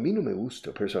advance, a mí no me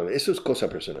gusta personalmente. Eso es cosa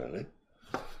personal, ¿eh?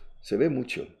 Se ve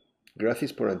mucho.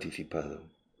 Gracias por anticipado.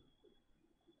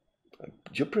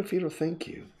 Yo prefiero thank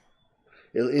you.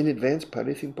 El in advance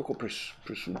parece un poco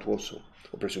presuntuoso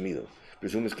o presumido.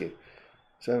 Presumes que,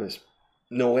 ¿sabes?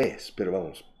 No es, pero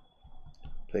vamos.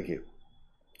 Thank you.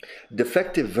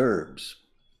 Defective verbs.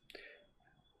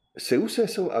 Se usa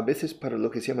eso a veces para lo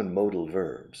que se llaman modal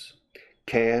verbs.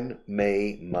 Can,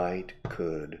 may, might,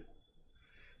 could.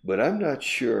 But I'm not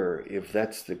sure if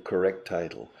that's the correct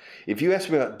title. If you ask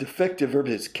me about defective verbs,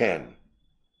 it's can.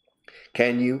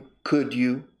 Can you? Could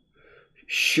you?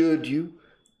 Should you?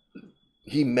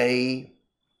 He may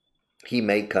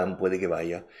come, puede que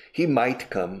vaya. He might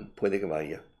come, puede que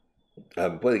vaya.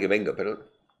 Puede que venga, pero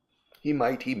he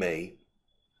might, he may.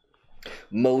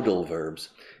 Modal verbs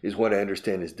is what I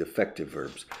understand is defective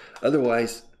verbs.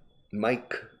 Otherwise,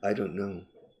 Mike, I don't know.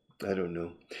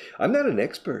 I'm not an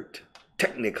expert,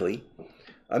 technically.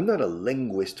 I'm not a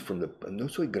linguist no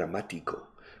soy gramático.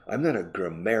 I'm not a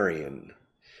grammarian.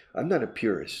 I'm not a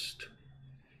purist.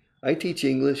 I teach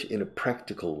English in a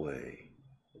practical way.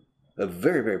 A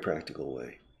very, very practical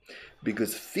way.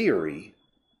 Because theory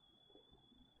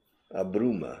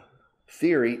abruma.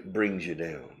 Theory brings you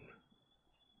down.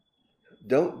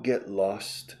 Don't get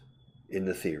lost in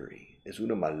the theory. Es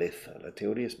una maleza. La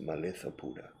teoría es maleza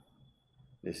pura.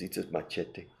 Necesitas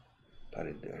machete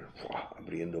para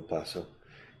abriendo paso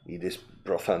y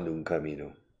destrozando un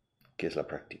camino, que es la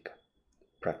práctica.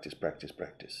 Practice, practice,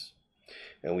 practice.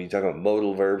 And when you talk about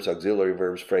modal verbs, auxiliary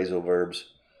verbs, phrasal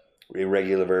verbs,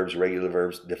 irregular verbs, regular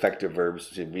verbs, defective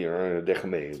verbs,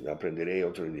 déjame, aprenderé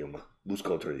otro idioma,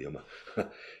 busco otro idioma.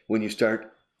 When you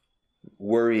start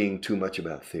worrying too much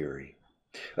about theory.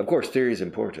 Of course, theory is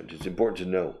important. It's important to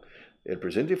know. El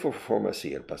presente se forma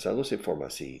así, el pasado se forma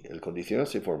así, el condicional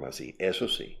se forma así, eso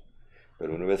sí.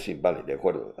 Pero una vez sí, vale, de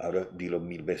acuerdo, ahora dilo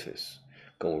 1000 veces.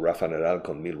 Como Rafa Nadal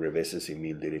con 1000 reveses y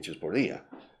 1000 derechos por día.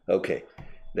 Okay,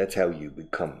 that's how you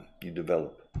become, you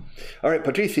develop. All right,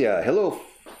 Patricia, hello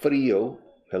frío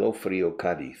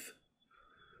Cádiz.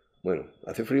 Bueno,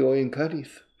 ¿hace frío hoy en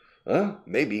Cádiz?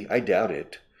 Maybe, I doubt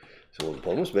it. So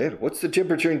podemos ver. What's the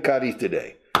temperature in Cádiz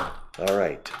today? All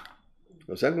right.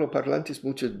 Los angloparlantes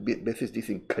muchas veces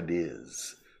dicen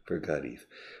Cádiz for Cádiz.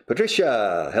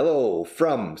 Patricia, hello,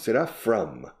 será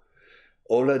from.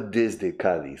 Hola desde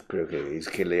Cádiz. Creo que es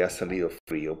que le ha salido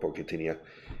frío porque tenía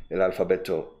el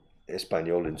alfabeto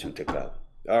español en su teclado.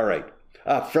 All right.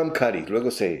 From Cádiz. Luego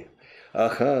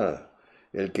ajá.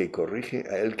 El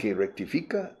que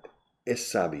rectifica es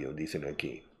sabio, dicen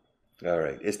aquí. All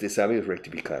right. Sabio es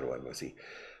rectificar o algo así.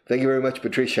 Thank you very much,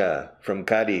 Patricia, from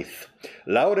Cádiz.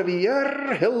 Laura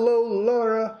Villar, hello,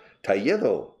 Laura.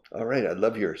 Talledo, all right, I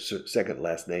love your second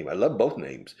last name. I love both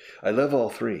names. I love all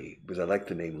three, because I like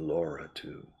the name Laura,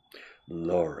 too.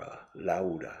 Laura,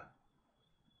 Laura.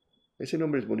 Ese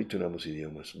nombre es bonito en ambos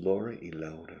idiomas, Laura y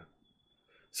Laura.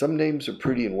 Some names are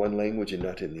pretty in one language and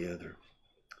not in the other.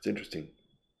 It's interesting.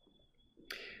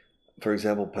 For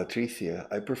example, Patricia,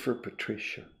 I prefer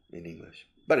Patricia in English.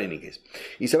 But in any case.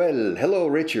 Isabel, hello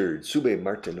Richard. Sube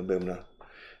Marta, no veo nada.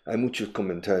 Hay muchos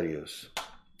comentarios.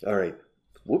 All right.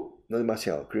 Whoop, no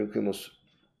demasiado. Creo que hemos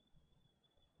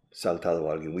saltado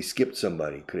a alguien. We skipped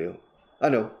somebody, creo.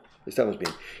 No. Estamos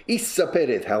bien. Isa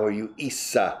Perez, how are you?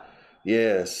 Isa.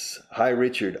 Yes. Hi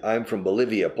Richard. I'm from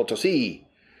Bolivia. Potosí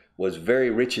was very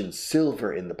rich in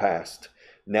silver in the past.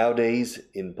 Nowadays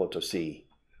in Potosí,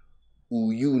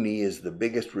 Uyuni is the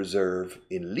biggest reserve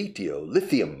in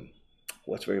lithium.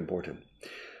 What's very important?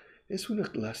 Es una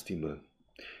lástima.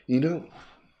 You know,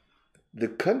 the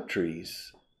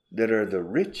countries that are the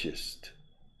richest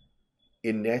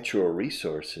in natural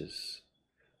resources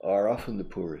are often the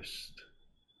poorest.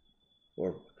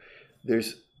 Or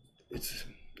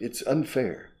it's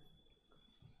unfair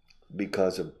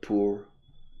because of poor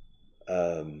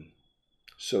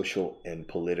social and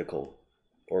political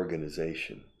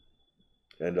organization,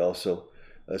 and also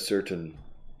a certain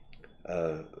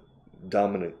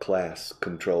dominant class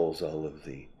controls all of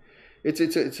the.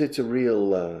 It's a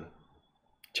real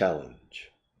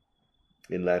challenge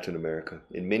in Latin America,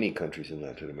 in many countries in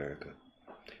Latin America,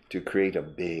 to create a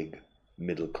big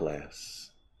middle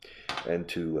class, and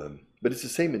to. But it's the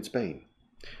same in Spain.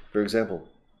 For example,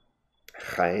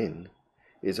 Jaén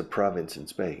is a province in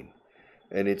Spain,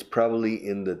 and it's probably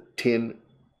in the 10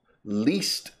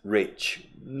 least rich.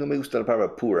 No me gusta la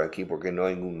palabra pura aquí porque no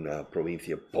hay una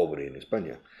provincia pobre en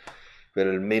España,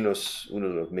 pero uno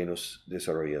de los menos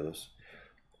desarrollados.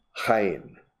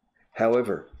 Jaén.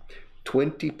 However,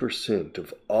 20%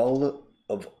 of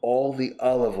all the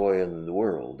olive oil in the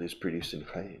world is produced in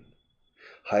Jaén.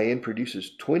 Jaén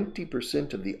produces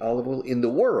 20% of the olive oil in the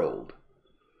world.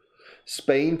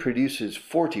 Spain produces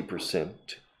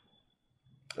 40%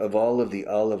 of all of the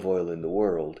olive oil in the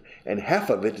world, and half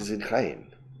of it is in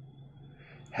Jaén.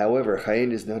 However,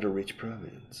 Jaén is not a rich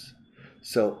province,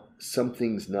 so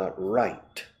something's not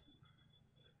right.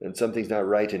 And something's not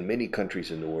right in many countries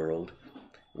in the world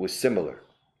with similar.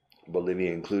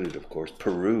 Bolivia included, of course.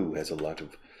 Peru has a lot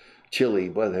of. Chile,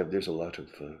 well, there's a lot of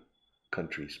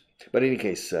countries. But in any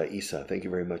case, Isa, thank you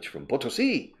very much from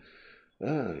Potosí.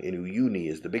 In Uyuni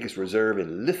is the biggest reserve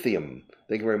in lithium.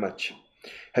 Thank you very much.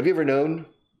 Have you ever known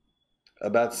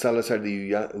about Salazar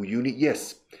de Uyuni?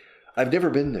 Yes. I've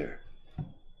never been there.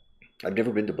 I've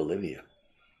never been to Bolivia.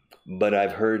 But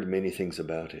I've heard many things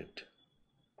about it.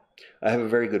 I have a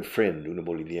very good friend, una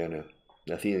boliviana,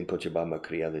 nacida en Cochabamba,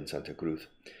 criada en Santa Cruz,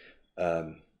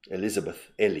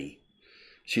 Elizabeth Eli.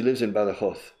 She lives in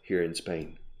Badajoz, here in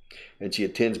Spain, and she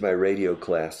attends my radio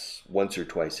class once or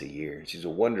twice a year. She's a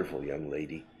wonderful young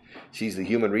lady. She's the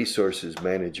human resources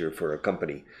manager for a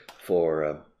company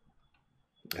for,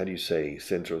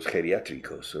 centros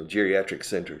geriátricos, so geriatric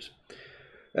centers.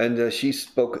 And she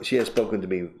has spoken to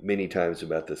me many times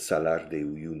about the Salar de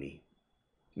Uyuni.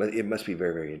 But it must be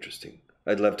very, very interesting.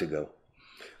 I'd love to go.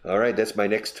 All right, that's my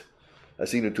next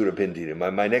asignatura pendiente,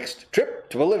 my next trip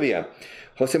to Bolivia.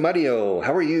 Jose Mario,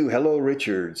 how are you? Hello,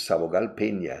 Richard. Sabogal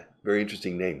Peña. Very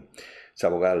interesting name.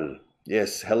 Sabogal.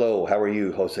 Yes, hello. How are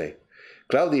you, Jose?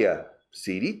 Claudia,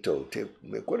 Cirito,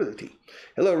 me acuerdo de ti.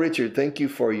 Hello, Richard. Thank you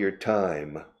for your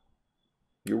time.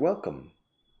 You're welcome.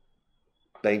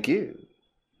 Thank you.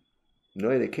 No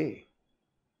hay de qué.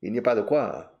 Y ni para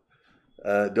quoi.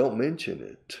 Don't mention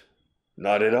it.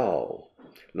 Not at all.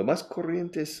 Lo más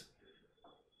corriente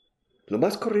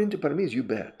para mí es you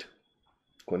bet.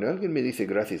 Cuando alguien me dice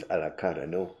gracias a la cara,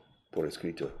 no por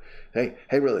escrito. Hey,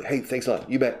 really, hey, thanks a lot.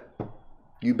 You bet.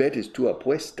 You bet es tú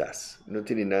apuestas. No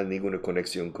tiene ninguna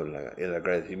conexión con el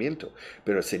agradecimiento.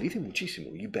 Pero se dice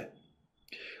muchísimo. You bet.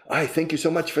 Ay, thank you so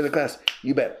much for the class.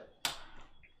 You bet.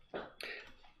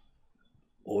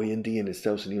 Hoy en día en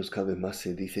Estados Unidos cada vez más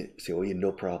se oye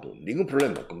no problem. Ningún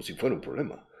problema, como si fuera un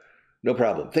problema. No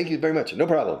problem. Thank you very much. No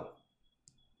problem.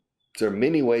 There are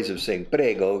many ways of saying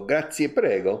prego, grazie,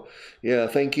 prego. Yeah,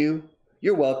 thank you.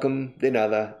 You're welcome. De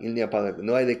nada.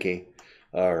 No hay de qué.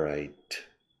 All right.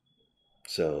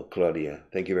 So, Claudia,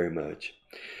 thank you very much.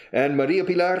 And Maria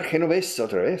Pilar Genovés,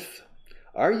 otra vez.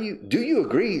 Do you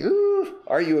agree?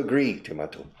 Are you agree, te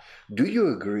mato? Do you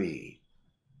agree?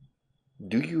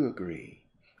 Do you agree?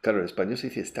 Claro, en español se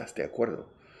dice estás de acuerdo,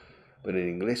 but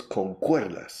in inglés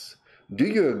concuerdas. Do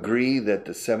you agree that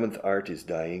the seventh art is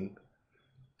dying?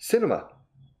 Cinema.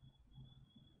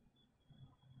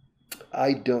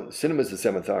 Cinema is the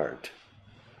seventh art.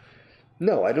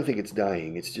 No, I don't think it's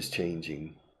dying. It's just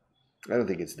changing. I don't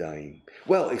think it's dying.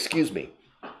 Well, excuse me.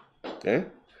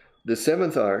 The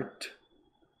seventh art,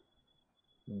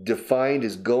 defined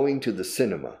as going to the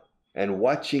cinema and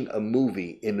watching a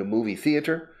movie in a movie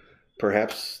theater.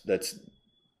 Perhaps that's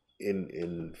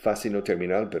in fase no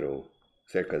terminal, pero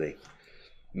cerca de.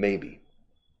 Maybe.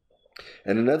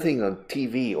 And another thing on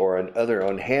TV or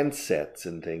on handsets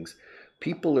and things,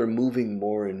 people are moving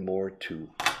more and more to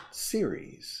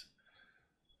series.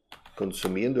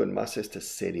 Consumiendo en más estas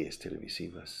series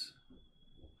televisivas.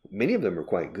 Many of them are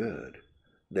quite good.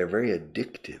 They're very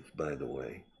addictive, by the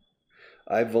way.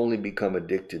 I've only become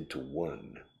addicted to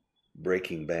one,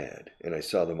 Breaking Bad, and I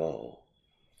saw them all.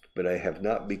 But I have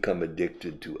not become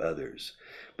addicted to others.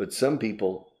 But some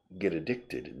people get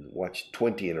addicted and watch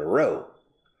 20 in a row.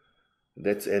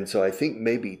 And so I think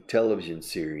maybe television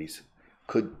series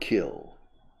could kill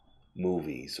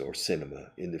movies or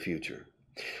cinema in the future.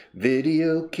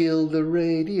 Video killed the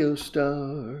radio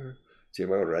star. Sin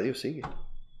embargo, radio sigue.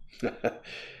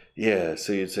 Yeah,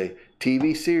 so you'd say,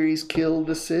 TV series killed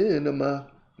the cinema.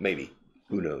 Maybe.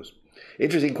 Who knows?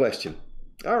 Interesting question.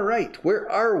 All right, where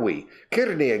are we?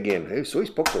 Kirne again. Sois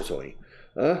pocos hoy.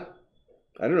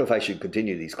 I don't know if I should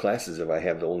continue these classes if I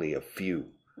have only a few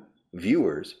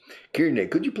viewers. Kirne,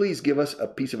 could you please give us a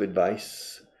piece of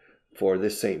advice for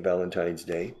this St. Valentine's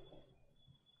Day?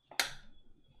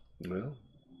 Well,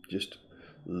 just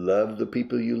love the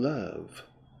people you love.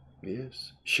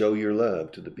 Yes, show your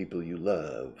love to the people you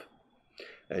love,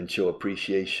 and show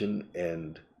appreciation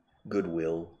and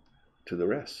goodwill to the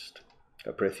rest.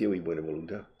 Aprecio y buena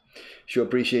voluntad. Show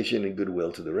appreciation and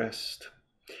goodwill to the rest.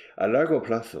 A largo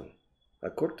plazo, a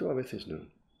corto a veces no,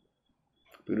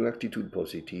 pero una actitud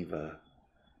positiva,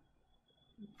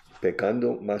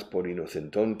 pecando más por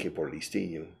inocentón que por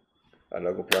listillo. A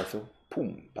largo plazo,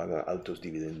 pum, paga altos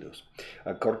dividendos.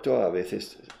 A corto a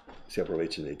veces se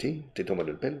aprovechan de ti, te toman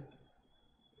el pelo.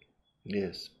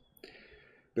 Yes.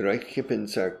 Pero hay que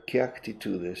pensar qué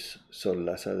actitudes son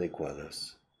las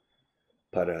adecuadas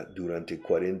para durante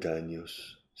 40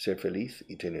 años ser feliz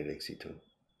y tener éxito.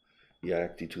 Y hay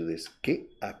actitudes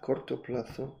que a corto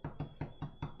plazo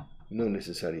no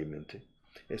necesariamente.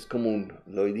 Es como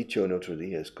lo he dicho en otro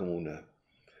día, es como una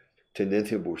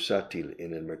tendencia bursátil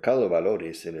en el mercado de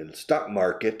valores, en el stock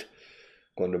market.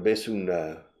 Cuando ves un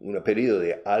periodo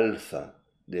de alza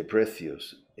de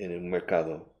precios en un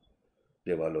mercado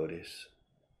de valores,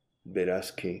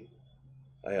 verás que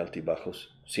hay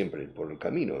altibajos siempre por el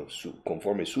camino,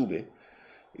 conforme sube,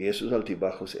 y esos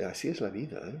altibajos, así es la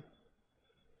vida, ¿eh?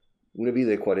 Una vida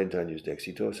de 40 años de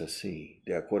éxito es así,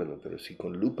 de acuerdo, pero si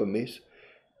con lupa mes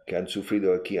que han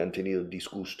sufrido aquí, han tenido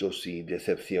disgustos y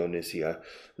decepciones, y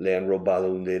le han robado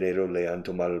un dinero, le han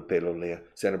tomado el pelo,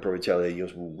 se han aprovechado de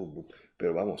ellos,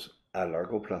 pero vamos, a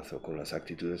largo plazo, con las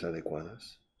actitudes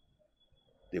adecuadas,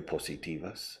 de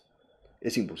positivas,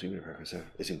 es imposible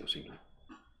fracasar, es imposible,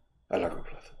 a largo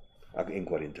plazo, en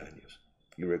 40 años.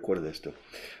 Y recuerda esto.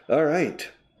 All right,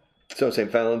 so St.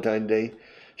 Valentine's Day.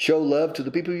 Show love to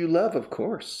the people you love, of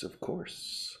course,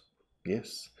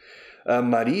 yes.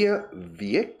 Maria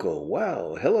Vieco,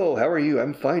 wow, hello, how are you?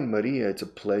 I'm fine, Maria. It's a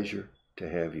pleasure to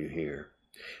have you here.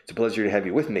 It's a pleasure to have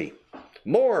you with me.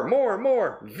 More.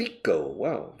 Vico,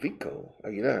 wow, Vico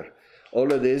Aguilar.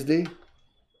 Hola desde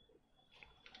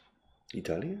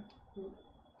Italia.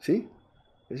 ¿Sí?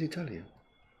 Es Italia.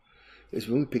 Es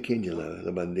muy pequeña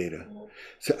la bandera.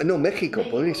 No, México,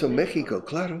 por eso México,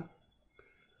 claro.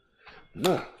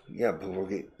 No, yeah,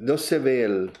 porque no se ve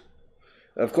el...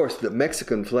 Of course, the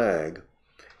Mexican flag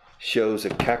shows a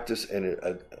cactus and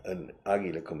an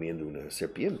águila comiendo una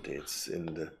serpiente. It's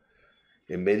en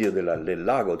medio del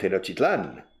lago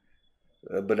Tenochtitlan.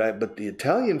 But the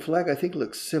Italian flag, I think,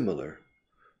 looks similar.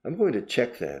 I'm going to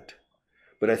check that.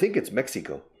 But I think it's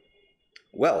Mexico.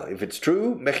 Well, if it's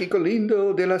true, Mexico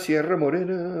lindo de la Sierra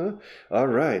Morena. All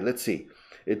right, let's see.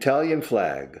 Italian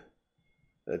flag.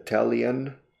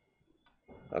 Italian...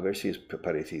 A ver si es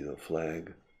parecido.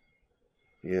 Flag.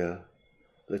 Yeah.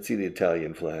 Let's see the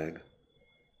Italian flag.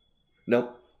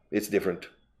 No, it's different.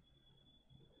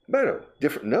 Bueno,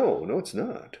 different. No, it's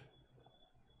not.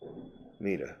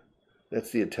 Mira,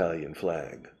 that's the Italian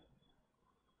flag.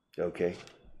 Okay.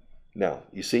 Now,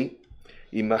 you see,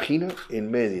 imagina en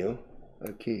medio,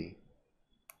 aquí,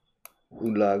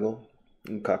 un lago,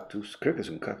 un cactus. Creo que es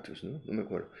un cactus, ¿no? No me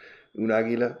acuerdo. Un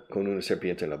águila con una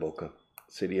serpiente en la boca.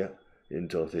 Sería...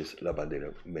 entonces la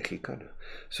bandera mexicana.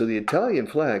 So the Italian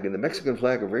flag and the Mexican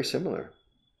flag are very similar.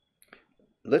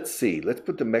 Let's see. Let's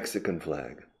put the Mexican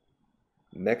flag.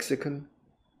 Mexican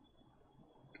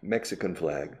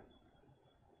flag.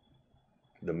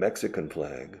 The Mexican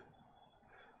flag.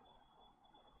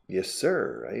 Yes,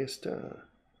 sir. Ahí está.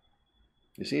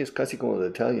 You see, es casi como the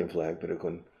Italian flag, pero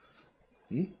con...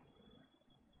 Can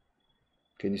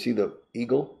you see the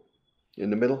eagle in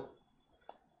the middle?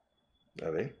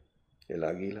 A ver. El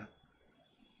águila.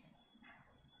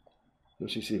 No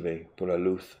sé si ve por la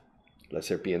luz la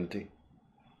serpiente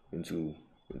en su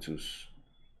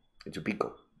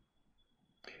pico.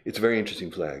 It's a very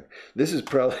interesting flag. This is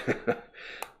probably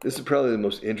the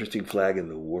most interesting flag in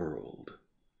the world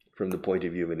from the point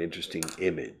of view of an interesting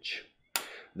image.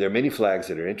 There are many flags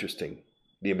that are interesting.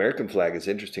 The American flag is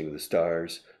interesting, the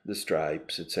stars, the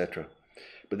stripes, etc.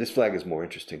 But this flag is more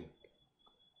interesting.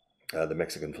 The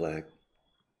Mexican flag.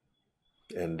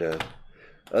 And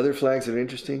other flags that are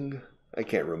interesting, I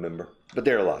can't remember, but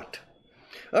there are a lot.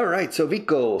 All right, so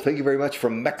Vico, thank you very much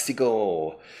from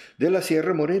Mexico. De la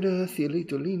Sierra Morena,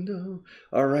 cielito lindo.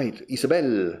 All right,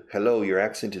 Isabel, hello, your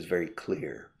accent is very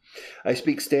clear. I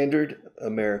speak standard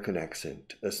American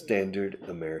accent, a standard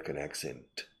American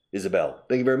accent. Isabel,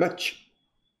 thank you very much.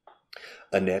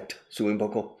 Annette, sube un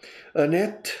poco.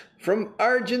 Annette from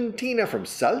Argentina, from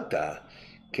Salta.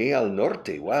 Que al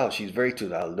norte. Wow, she's very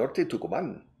to al norte,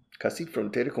 Tucumán. Casi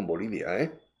frontera con Bolivia, eh?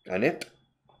 Annette.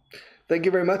 Thank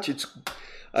you very much.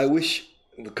 I wish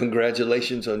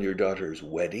congratulations on your daughter's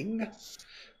wedding.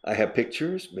 I have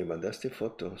pictures. Me mandaste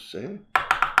fotos, eh?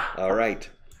 All right.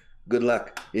 Good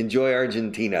luck. Enjoy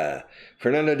Argentina.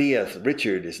 Fernando Diaz,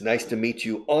 Richard, it's nice to meet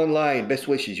you online. Best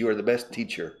wishes. You are the best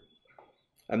teacher.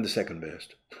 I'm the second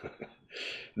best.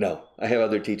 No, I have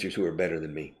other teachers who are better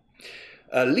than me.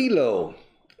 Lilo.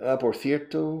 Por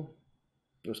cierto,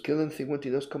 nos quedan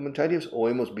 52 comentarios o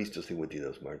hemos visto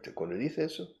 52, Marta. Cuando dice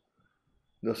eso,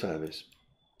 no sabes.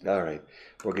 All right.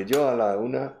 Porque yo a la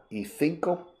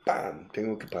 1:05, ¡pam!,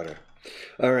 tengo que parar.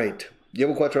 All right.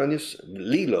 Llevo 4 años.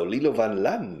 Lilo Van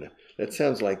Lan. That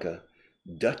sounds like a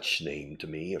Dutch name to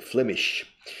me, a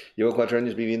Flemish. Llevo 4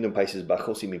 años viviendo en Países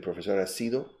Bajos y mi profesor han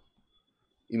sido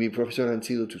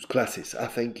tus clases.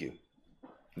 Thank you.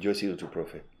 Yo he sido tu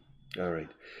profe. All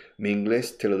right. Mi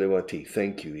inglés te lo debo a ti.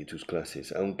 Thank you y tus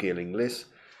clases. Aunque el inglés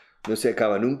no se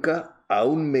acaba nunca,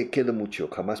 aún me queda mucho.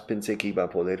 Jamás pensé que iba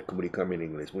a poder comunicarme en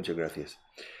inglés. Muchas gracias.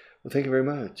 Well, thank you very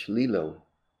much. Lilo.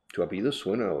 Tu apellido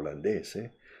suena holandés,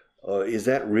 eh? Is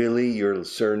that really your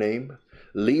surname?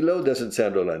 Lilo doesn't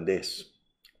sound holandés.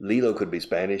 Lilo could be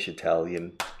Spanish,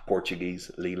 Italian,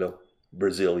 Portuguese, Lilo,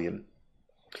 Brazilian.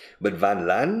 But Van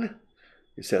Lan,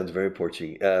 it sounds very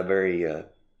Portuguese, very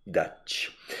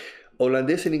Dutch.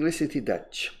 Holandés en inglés es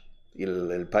Dutch.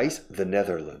 El país, the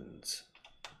Netherlands.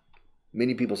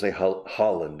 Many people say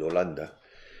Holland, Holanda,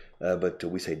 but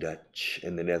we say Dutch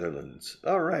in the Netherlands.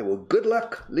 All right, well, good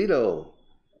luck, Lilo.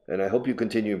 And I hope you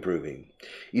continue improving.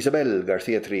 Isabel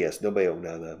García Trias, no veo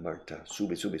nada, Marta.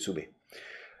 Sube.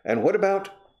 And what about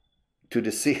to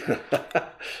deceive?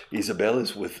 Isabel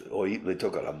is with, hoy le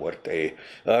toca la muerte.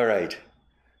 All right.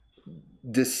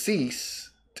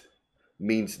 Deceased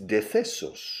means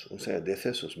decesos. O sea,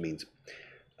 decesos means,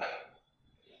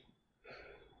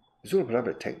 es una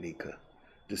palabra técnica.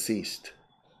 Deceased.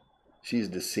 She's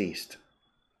deceased.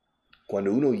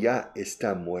 Cuando uno ya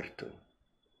está muerto,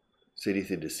 se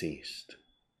dice deceased.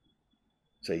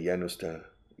 O sea, ya no es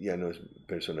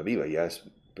persona viva, ya es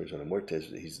persona muerta,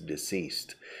 he's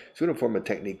deceased. Es una forma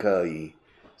técnica y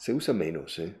se usa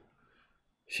menos, eh?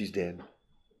 She's dead.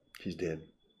 She's dead.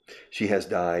 She has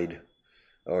died,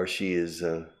 or she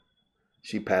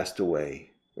passed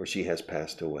away, or she has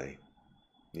passed away.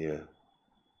 Yeah.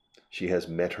 She has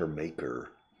met her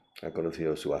maker. Ha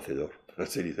conocido su hacedor.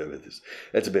 Se dice a veces.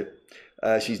 That's a bit.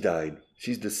 She's died.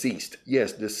 She's deceased.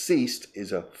 Yes, deceased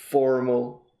is a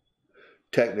formal,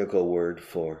 technical word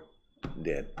for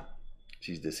dead.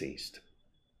 She's deceased.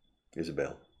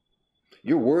 Isabel.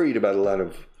 You're worried about a lot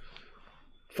of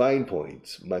fine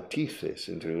points, matices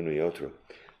entre uno y otro.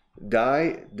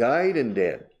 Died and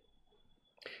dead.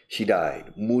 She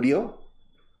died. Murió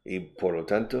y por lo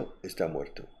tanto está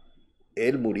muerto.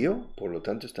 Él murió, por lo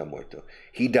tanto está muerto.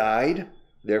 He died,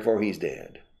 therefore he's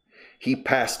dead. He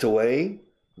passed away,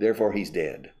 therefore he's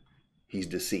dead. He's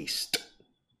deceased.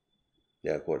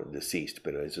 De acuerdo, deceased,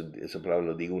 pero esa palabra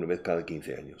lo digo una vez cada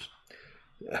 15 años.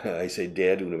 I say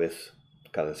dead una vez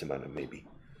cada semana, maybe.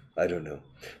 I don't know.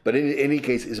 But in any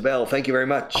case, Isabel, thank you very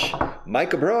much.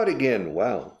 Mike abroad again.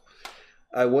 Wow.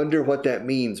 I wonder what that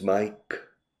means, Mike.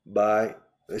 Bye.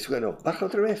 Bueno, baja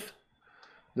otra vez.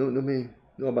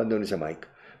 No abandones a Mike.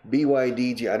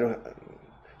 BYDG,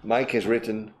 Mike has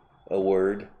written a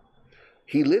word.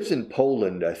 He lives in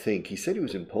Poland, I think. He said he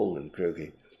was in Poland, creo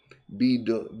que. Be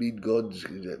God's.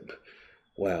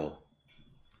 Wow.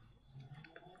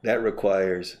 That's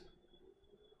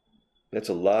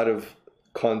a lot of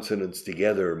consonants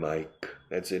together, Mike.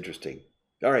 That's interesting.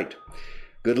 All right.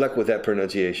 Good luck with that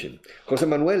pronunciation. Jose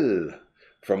Manuel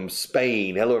from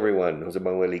Spain. Hello, everyone. Jose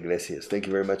Manuel Iglesias. Thank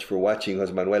you very much for watching,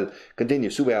 Jose Manuel. Continue.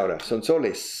 Sube ahora. Son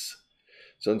soles.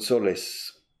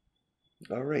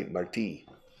 All right, Martí,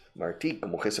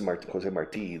 como Jose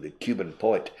Martí, the Cuban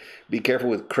poet. Be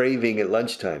careful with craving at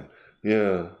lunchtime.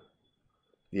 Yeah.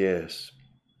 Yes.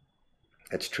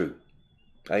 That's true.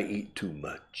 I eat too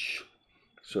much.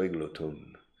 Soy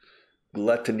glotón.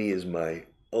 Gluttony is my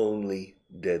only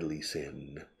deadly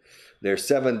sin. There are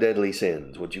 7 deadly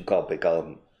sins, what you call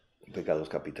pecados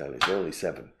capitales. There are only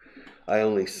 7. I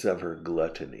only suffer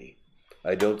gluttony.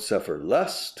 I don't suffer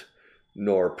lust,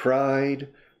 nor pride,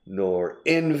 nor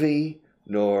envy,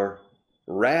 nor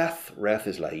wrath. Wrath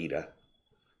is la ira.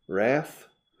 Wrath,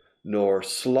 nor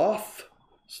sloth.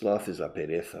 Sloth is la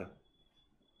pereza.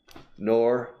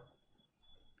 Nor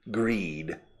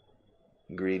greed.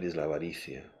 Greed is la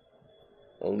avaricia.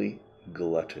 Only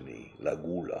gluttony, la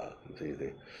gula.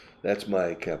 That's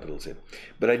my capital sin.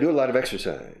 But I do a lot of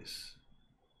exercise.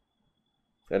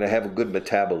 And I have a good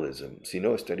metabolism. Si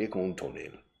no, estaría con un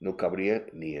tonel. No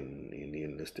cabría ni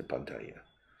en esta pantalla.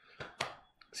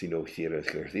 si no hiciera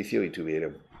ejercicio y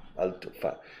tuviera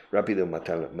rápido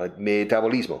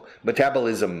metabolismo.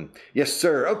 Metabolism. Yes,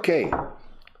 sir. Ok.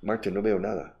 Marta, no veo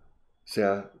nada. O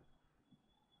sea,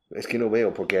 es que no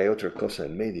veo porque hay otra cosa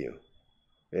en medio.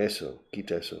 Eso,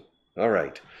 quita eso. All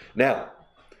right. Now,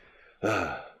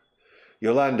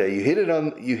 Yolanda, you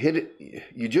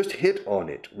just hit on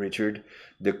it, Richard.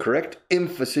 The correct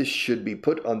emphasis should be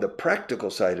put on the practical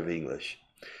side of English.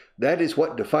 That is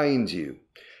what defines you.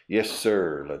 Yes,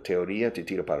 sir. La teoría te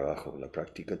tira para abajo, la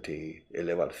práctica te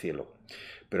eleva al cielo.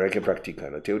 Pero hay que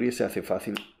practicar. La teoría se hace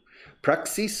fácil.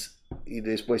 Praxis y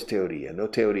después teoría, no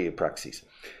teoría y praxis.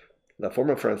 La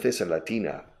forma francesa,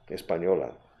 latina,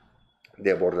 española,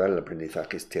 de abordar el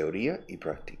aprendizaje es teoría y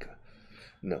práctica.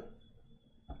 No.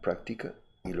 Práctica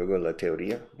y luego la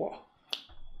teoría, wow,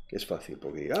 es fácil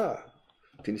porque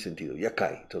tiene sentido, ya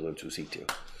cae todo en su sitio.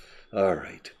 All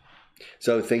right.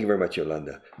 So, thank you very much,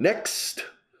 Yolanda. Next.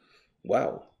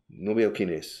 Wow, no veo quién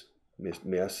es.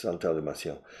 Me has saltado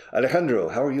demasiado. Alejandro,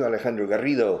 how are you, Alejandro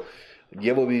Garrido?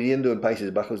 Llevo viviendo en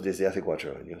Países Bajos desde hace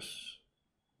 4 años.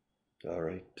 All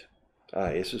right.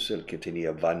 Eso es el que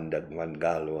tenía Van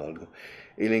Gaal o algo.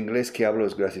 El inglés que hablo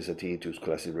es gracias a ti y tus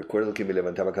clases. Recuerdo que me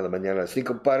levantaba cada mañana a las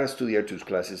 5 para estudiar tus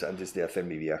clases antes de hacer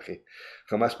mi viaje.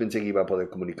 Jamás pensé que iba a poder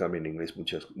comunicarme en inglés.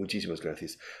 Muchísimas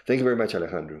gracias. Thank you very much,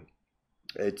 Alejandro.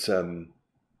 It's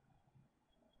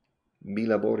mi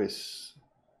labor es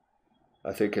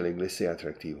hacer que el inglés sea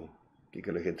atractivo y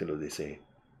que la gente lo desee.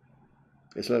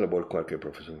 Es la labor de cualquier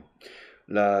profesor.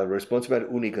 La responsabilidad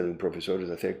única de un profesor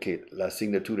es hacer que la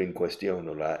asignatura en cuestión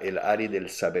o el área del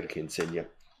saber que enseña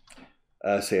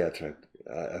sea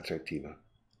atractiva.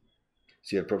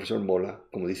 Si el profesor mola,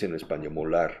 como dicen en España,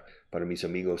 molar, para mis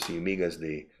amigos y amigas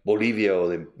de Bolivia o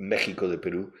de México, de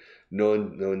Perú, no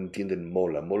entienden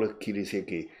mola. Mola quiere decir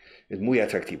que es muy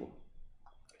atractivo.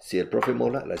 Si el profe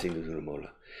mola, la asignatura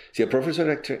mola. Si el profesor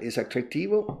es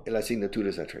atractivo, la asignatura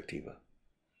es atractiva.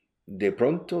 De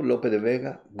pronto, Lope de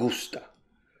Vega gusta.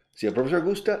 Si el profesor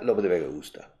gusta, Lope de Vega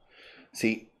gusta.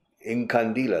 Si el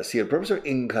profesor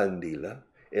encandila,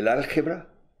 el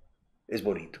álgebra es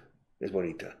bonito, es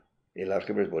bonita. El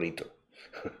álgebra es bonito.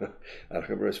 El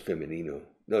álgebra es femenino.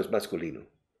 No, es masculino.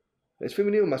 ¿Es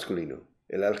femenino o masculino?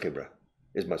 El álgebra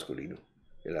es masculino.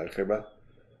 El álgebra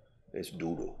es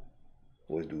duro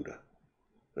o es dura.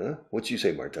 What you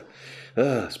say, Marta?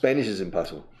 Spanish is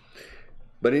impossible.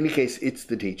 But in any case, it's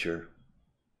the teacher.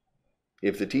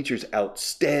 If the teacher's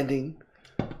outstanding,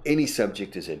 any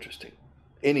subject is interesting.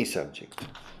 Any subject.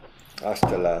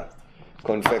 Hasta la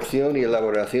confección y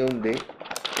elaboración de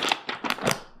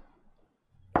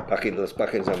las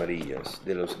páginas amarillas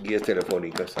de las guías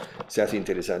telefónicas se hace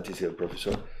interesante si el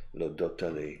profesor lo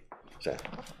dota de, o sea,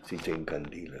 si te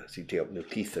encandila, si te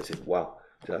hipnotiza, wow,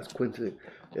 ¿te das cuenta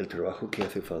del trabajo que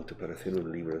hace falta para hacer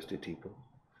un libro de este tipo?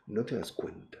 No te das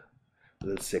cuenta.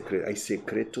 Hay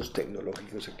secretos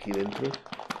tecnológicos aquí dentro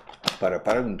para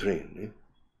parar un tren,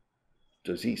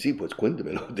 Entonces, sí, pues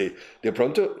cuéntamelo. De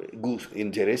pronto,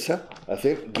 interesa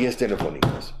hacer guías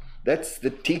telefónicas. That's the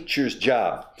teacher's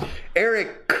job.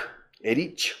 Eric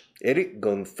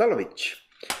Gonzalovich.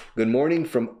 Good morning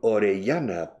from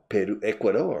Orellana, Peru,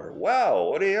 Ecuador.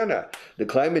 Wow, Orellana. The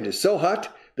climate is so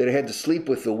hot that I had to sleep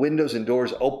with the windows and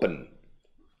doors open.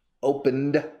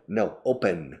 Open.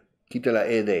 Quita la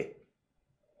ed.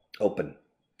 Open.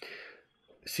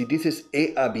 Si dices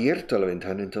he abierto la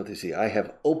ventana, entonces sí, I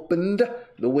have opened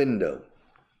the window.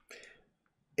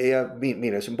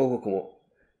 Mira, es un poco como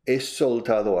he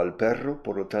soltado al perro,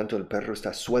 por lo tanto el perro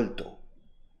está suelto.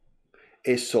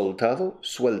 He soltado,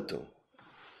 suelto.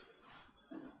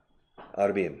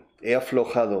 Ahora bien, he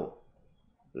aflojado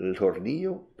el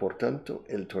tornillo, por tanto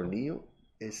el tornillo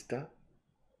está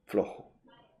flojo.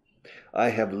 I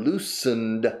have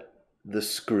loosened the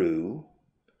screw,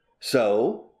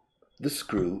 so the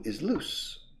screw is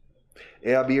loose.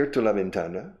 He abierto la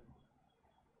ventana,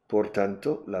 por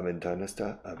tanto la ventana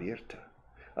está abierta.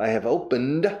 I have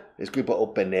opened, escribo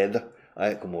opened,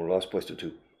 como lo has puesto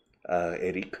tú,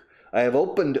 Eric. I have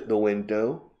opened the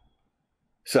window,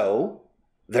 so,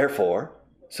 therefore,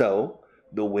 so,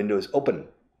 the window is open.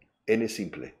 N es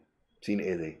simple, sin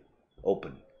ed,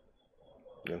 open.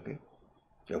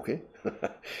 ¿Ok?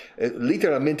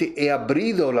 Literalmente he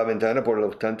abrido la ventana, por lo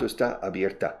tanto está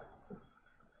abierta.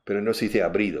 Pero no se dice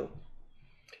abrido.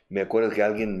 Me acuerdo que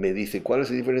alguien me dice, ¿cuál es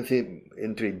la diferencia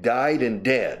entre died and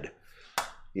dead?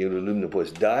 Y el alumno,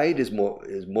 pues, died es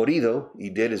morido y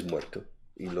dead es muerto.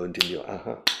 Y lo entendió.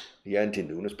 Ajá, ya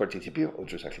entiendo. Uno es participio,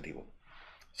 otro es adjetivo.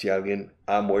 Si alguien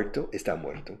ha muerto, está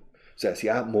muerto. O sea, si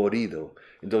ha morido.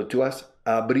 Entonces tú has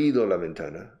abrido la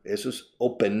ventana. Eso es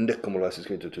opened, como lo has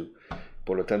escrito tú.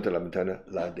 Por lo tanto, la ventana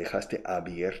la dejaste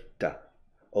abierta.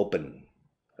 Open.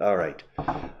 All right.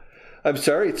 I'm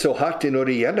sorry, it's so hot in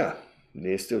Orellana.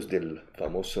 Esto es del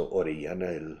famoso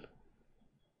Orellana,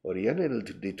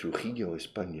 Orellana de Trujillo,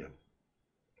 España.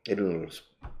 Era uno de los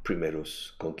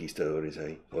primeros conquistadores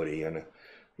ahí, Orellana.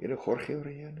 ¿Era Jorge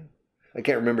Orellana? I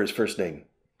can't remember his first name.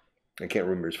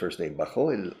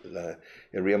 Bajó el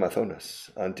río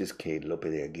Amazonas antes que Lope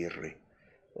de Aguirre.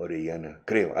 Orellana,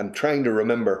 creo. I'm trying to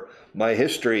remember my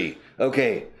history.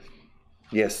 Okay.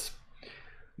 Yes.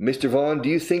 Mr. Vaughan, do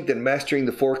you think that mastering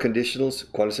the 4 conditionals,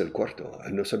 ¿cuál es el cuarto?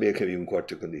 No sabía que había un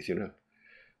cuarto condicional.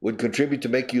 Would contribute to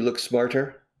make you look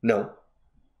smarter? No.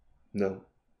 No.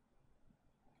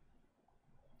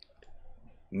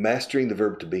 Mastering the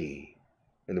verb to be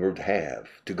and the verb to have,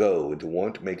 to go, and to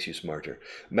want makes you smarter.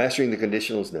 Mastering the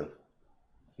conditionals, no.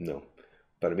 No.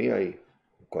 Para mí hay,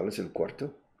 ¿cuál es el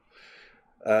cuarto?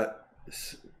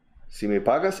 Si me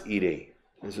pagas, iré.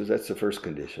 That's the first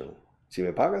conditional. Si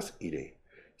me pagas, iré.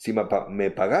 Si me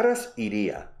pagaras,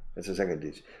 iría. That's the second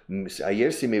condition.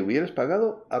 Ayer, si me hubieras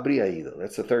pagado, habría ido.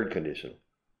 That's the third conditional.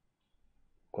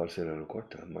 ¿Cuál será la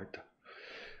cuarta, Marta?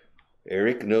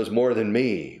 Eric knows more than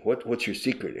me. What's your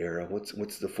secret, Era?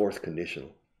 What's the fourth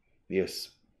conditional? Yes.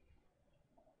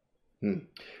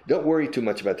 Don't worry too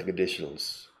much about the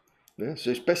conditionals. Yeah?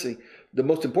 So especially, the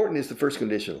most important is the first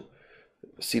conditional.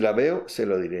 Si la veo, se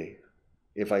lo diré.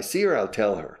 If I see her, I'll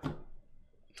tell her.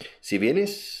 Si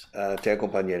vienes, te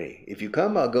acompañaré. If you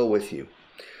come, I'll go with you.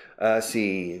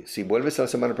 Si vuelves la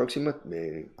semana próxima,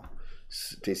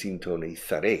 te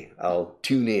sintonizaré. I'll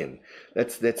tune in.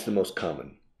 That's the most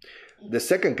common. The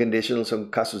second conditional son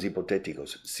casos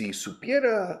hipotéticos. Si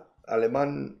supiera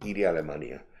alemán, iría a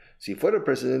Alemania. Si fuera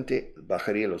presidente,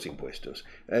 bajaría los impuestos.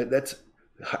 That's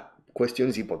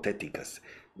cuestiones hipotéticas.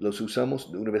 Los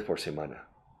usamos una vez por semana.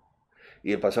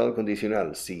 Y el pasado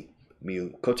condicional, si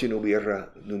mi coche no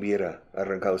hubiera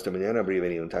arrancado esta mañana, habría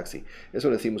venido un taxi. Eso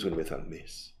lo decimos una vez al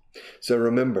mes. So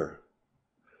remember,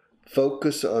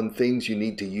 focus on things you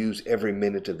need to use every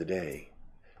minute of the day.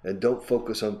 And don't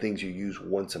focus on things you use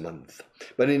once a month.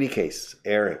 But in any case,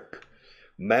 Eric,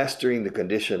 mastering the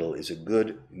conditional is a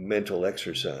good mental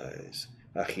exercise.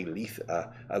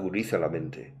 Agudiza la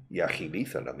mente y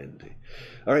agiliza la mente.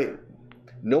 All right,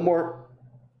 no more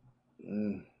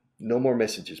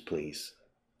messages, please.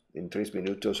 En 3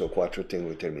 minutos o 4 tengo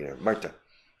que terminar. Marta,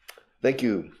 thank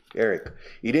you, Eric.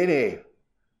 Irene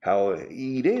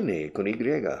con Y.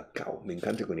 Me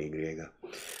encanta con Y.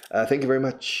 Thank you very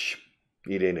much.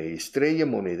 Irene, Estrella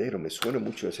Monedero, me suena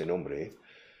mucho ese nombre.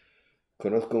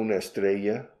 Conozco una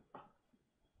estrella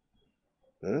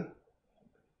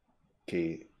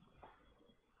y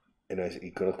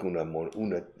conozco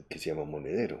una que se llama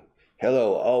Monedero.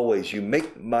 Hello, always, you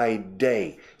make my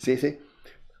day. ¿Sí?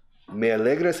 Me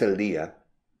alegras el día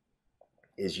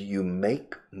is you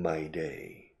make my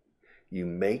day. You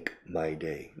make my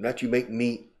day. Not you make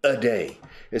me a day.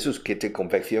 Eso es que te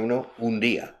confecciono un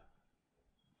día.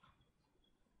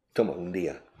 Toma, un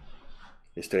día.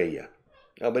 Estrella.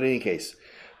 Oh, but in any case.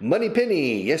 Money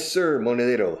Penny. Yes, sir,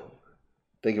 Monedero.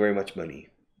 Thank you very much, Money.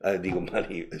 Digo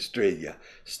Money, Estrella.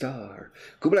 Star.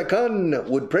 Kublai Khan.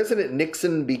 Would President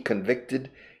Nixon be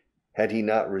convicted had he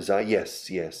not resigned? Yes.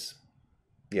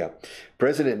 Yeah.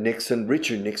 President Nixon,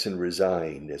 Richard Nixon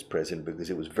resigned as president because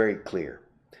it was very clear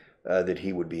that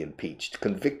he would be impeached.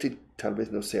 Convicted, tal vez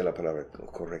no sea la palabra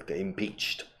correcta.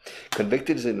 Impeached.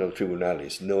 Convicted is in los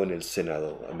tribunales, no en el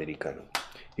Senado americano.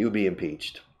 He would be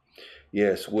impeached.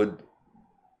 Yes, would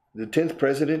the 10th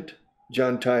president,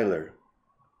 John Tyler.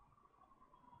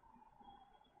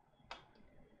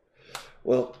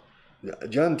 Well,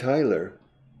 John Tyler,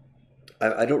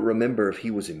 I don't remember if he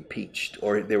was impeached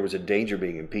or there was a danger of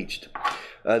being impeached.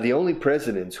 The only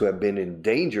presidents who have been in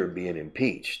danger of being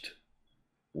impeached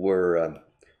were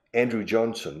Andrew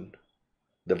Johnson,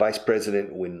 the vice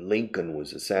president when Lincoln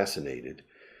was assassinated,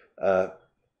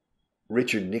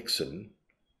 Richard Nixon,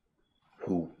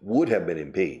 who would have been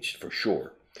impeached for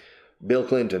sure, Bill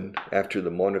Clinton after the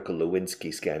Monica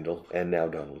Lewinsky scandal, and now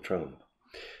Donald Trump.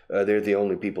 They're the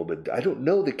only people, but I don't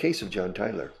know the case of John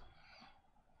Tyler.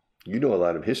 You know a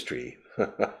lot of history.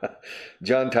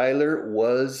 John Tyler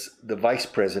was the vice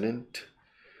president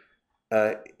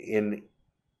in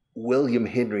William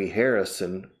Henry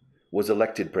Harrison was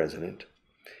elected president,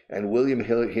 and William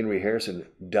Henry Harrison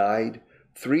died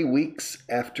 3 weeks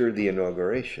after the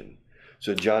inauguration.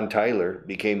 So John Tyler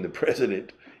became the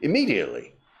president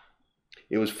immediately.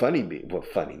 It was funny,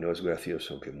 funny, no es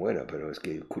gracioso que muera, pero es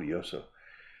que curioso.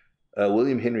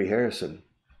 William Henry Harrison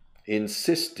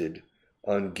insisted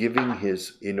on giving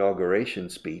his inauguration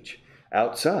speech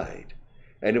outside,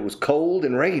 and it was cold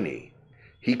and rainy,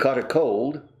 he caught a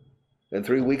cold, and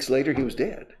 3 weeks later he was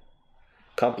dead.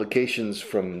 Complications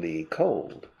from the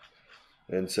cold.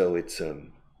 And so it's a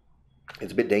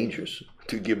bit dangerous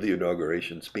to give the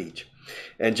inauguration speech.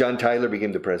 And John Tyler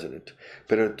became the president.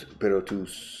 Pero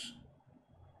tus,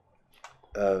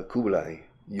 Kublai,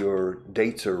 your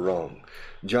dates are wrong.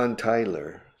 John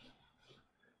Tyler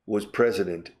was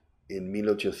president en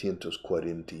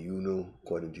 1841,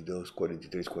 42,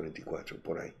 43, 44,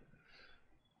 por ahí.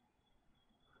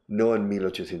 No en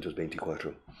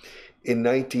 1824. In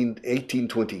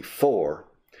 1824,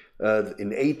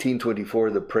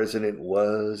 the president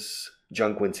was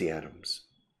John Quincy Adams.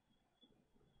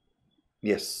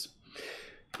 Yes.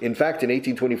 In fact, in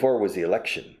 1824 was the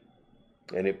election,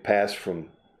 and it passed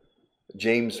from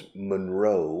James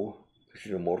Monroe,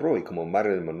 como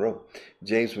Marilyn Monroe,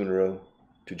 James Monroe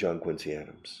to John Quincy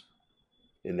Adams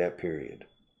in that period.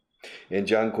 And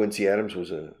John Quincy Adams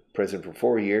was a president for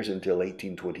 4 years until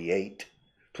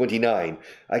 1829.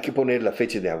 Hay que poner la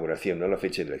fecha de inauguración, no la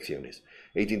fecha de elecciones.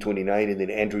 1829, and then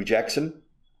Andrew Jackson,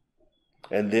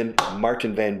 and then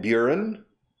Martin Van Buren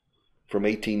from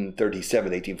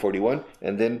 1837 1841,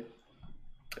 and then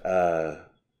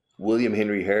William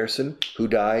Henry Harrison, who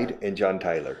died, and John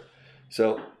Tyler.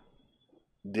 So,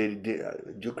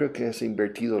 yo creo que has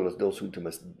invertido los dos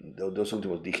últimos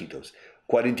dígitos.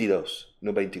 42,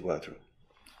 no 24.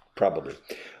 Probably.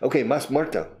 Okay, más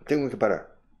Marta. Tengo que parar.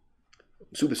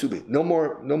 Sube. No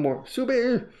more.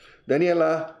 Sube.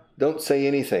 Daniela, don't say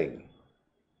anything.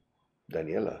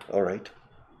 Daniela, all right.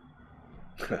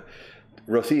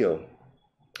 Rocio.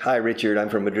 Hi, Richard. I'm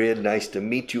from Madrid. Nice to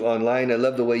meet you online. I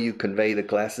love the way you convey the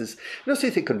classes. No se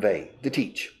dice convey, to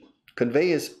teach.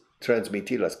 Convey is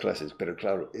transmitir las clases, pero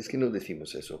claro, es que no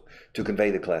decimos eso. To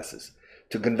convey the classes.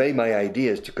 To convey my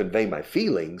ideas, to convey my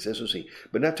feelings, eso sí,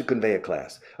 but not to convey a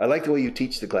class. I like the way you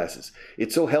teach the classes.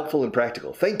 It's so helpful and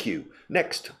practical. Thank you.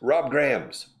 Next, Rob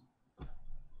Grams.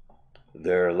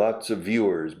 There are lots of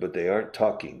viewers, but they aren't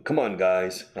talking. Come on,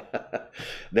 guys.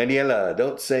 Daniela,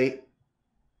 don't say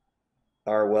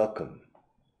are welcome.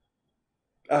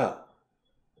 Are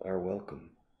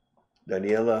welcome.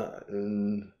 Daniela,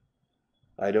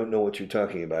 I don't know what you're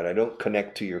talking about. I don't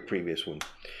connect to your previous one.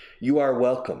 You are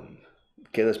welcome.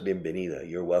 Quedas bienvenida.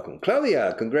 You're welcome.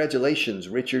 Claudia, congratulations,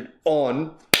 Richard,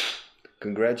 on.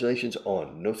 Congratulations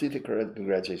on. No se dice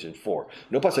congratulations for.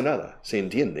 No pasa nada. Se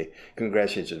entiende.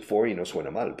 Congratulations for y no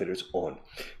suena mal, pero es on.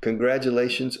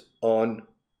 Congratulations on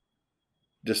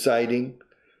deciding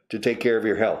to take care of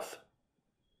your health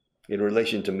in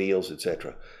relation to meals,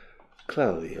 etc.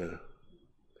 Claudia,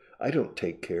 I don't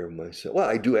take care of myself. Well,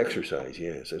 I do exercise,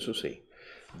 yes, eso sí.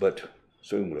 But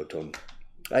soy un glotón.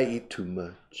 I eat too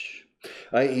much.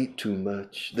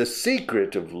 The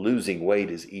secret of losing weight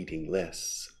is eating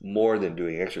less, more than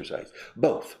doing exercise.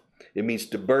 Both. It means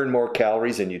to burn more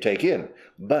calories than you take in,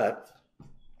 but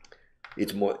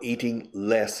it's more, eating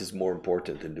less is more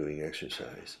important than doing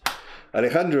exercise.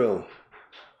 Alejandro,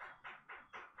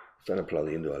 están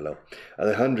aplaudiendo al lado.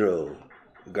 Alejandro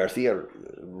García,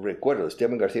 recuerdo,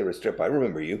 Esteban García Restrepo, I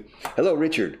remember you. Hello,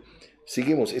 Richard.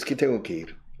 Seguimos, es que tengo que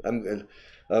ir.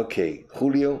 Okay,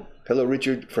 Julio. Hello,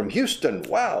 Richard from Houston.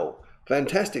 Wow,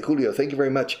 fantastic, Julio. Thank you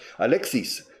very much.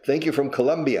 Alexis, thank you from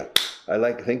Colombia.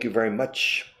 Thank you very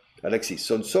much, Alexis.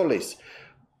 Sonsoles.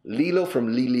 Lilo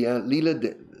from Liliana. Lilo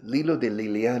de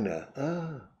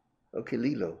Liliana. Okay,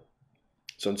 Lilo.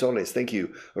 Sonsoles, thank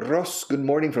you. Ross, good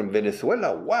morning from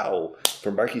Venezuela. Wow,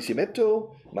 from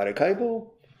Barquisimeto,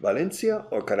 Maracaibo, Valencia,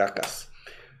 or Caracas.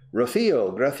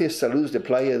 Rocío, gracias, saludos de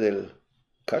Playa del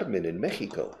Carmen in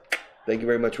Mexico. Thank you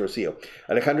very much, Rocío.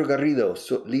 Alejandro Garrido,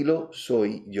 Lilo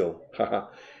soy yo.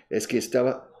 Es que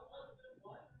estaba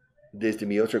desde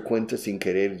mi otra cuenta sin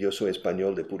querer. Yo soy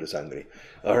español de pura sangre.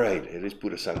 All right, eres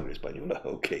pura sangre española.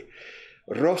 Okay.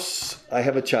 Ross, I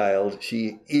have a child.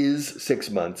 She is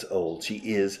 6 months old. She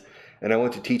is, and I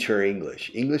want to teach her English.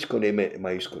 English con M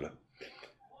mayúscula.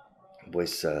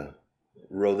 Pues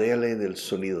rodéale del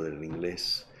sonido del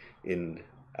inglés en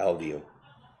audio.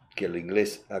 Que el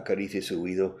inglés acaricie su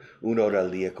oído 1 hora al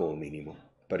día como mínimo,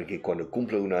 para que cuando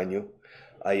cumpla 1 año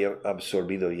haya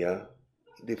absorbido ya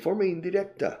de forma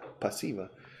indirecta,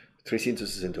 pasiva,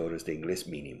 360 horas de inglés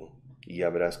mínimo. Y ya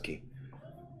verás que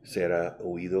será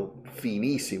oído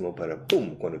finísimo para,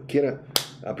 ¡pum!, cuando quiera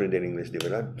aprender inglés de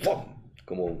verdad, ¡pum!,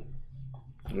 como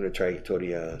una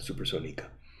trayectoria supersónica.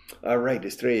 All right,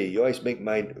 Estrella, you always make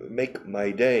my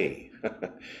day.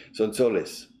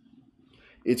 Sonsoles.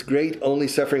 It's great only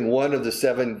suffering one of the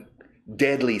 7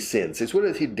 deadly sins. Es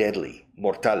bueno decir deadly,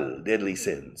 mortal, deadly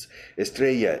sins.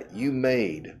 Estrella, you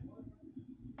made.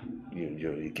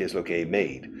 ¿Qué es lo que he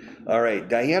made? All right,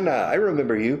 Diana, I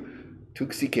remember you. Tú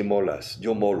sí que molas,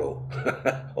 yo molo.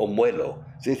 O muelo.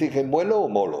 ¿Se dice que muelo o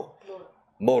molo?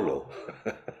 Molo.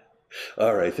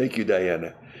 All right, thank you,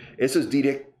 Diana. Esos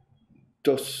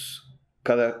directos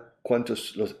cada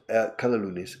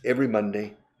lunes, every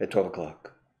Monday at 12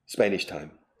 o'clock, Spanish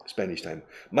time.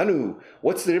 Manu,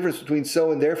 what's the difference between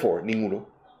so and therefore? Ninguno.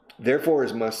 Therefore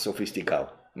es más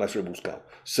sofisticado, más rebuscado.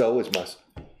 So es más.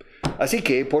 Así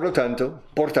que, por tanto,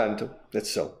 that's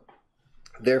so.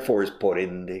 Therefore es por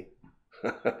ende,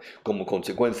 como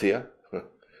consecuencia,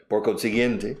 por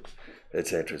consiguiente,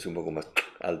 etc. Es un poco más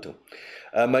alto.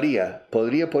 María,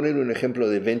 ¿podría poner un ejemplo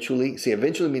de eventually? Sí,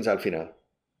 eventually means al final.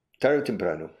 Tarde o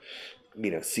temprano.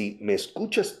 Mira, si me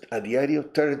escuchas a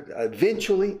diario,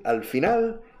 eventually, al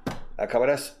final,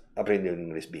 acabarás aprendiendo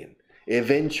inglés bien.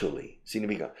 Eventually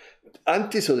significa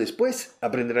antes o después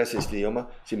aprenderás este idioma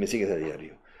si me sigues a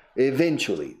diario.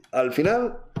 Eventually, al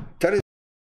final, tarde.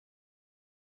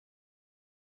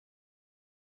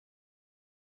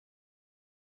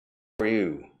 How are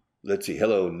you? Let's see.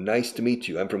 Hello, nice to meet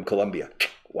you. I'm from Colombia.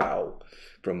 Wow.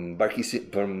 From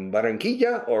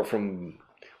Barranquilla or from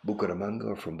Bucaramanga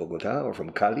or from Bogotá or from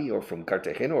Cali or from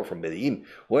Cartagena or from Medellín.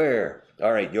 Where?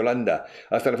 All right, Yolanda.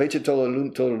 Hasta la fecha todo el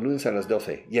lunes a las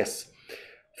 12. Yes.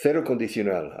 Cero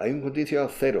condicional. Hay un condicional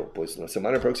cero. Pues la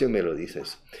semana próxima me lo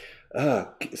dices.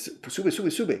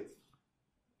 Sube.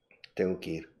 Tengo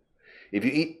que ir. If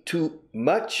you eat too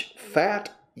much fat,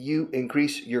 you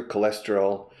increase your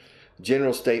cholesterol.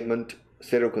 General statement,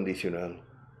 cero condicional.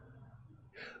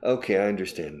 Okay, I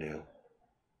understand now.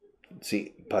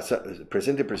 Sí,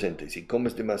 presente. Si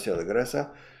comes demasiada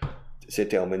grasa, se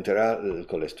te aumentará el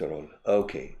colesterol.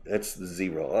 Okay, that's the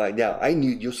zero. Now,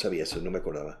 yo sabía eso, no me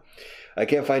acordaba. I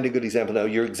can't find a good example now.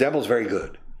 Your example is very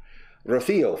good.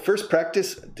 Rocío, first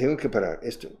practice, tengo que parar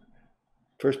esto.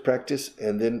 First practice,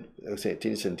 and then,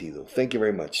 tiene sentido. Thank you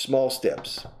very much. Small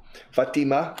steps.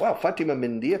 Fátima, wow, Fátima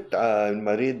Mendieta en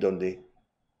Madrid,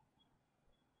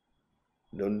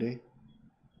 ¿dónde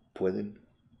pueden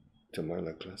tomar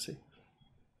la clase?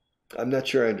 I'm not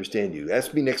sure I understand you.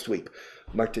 Ask me next week.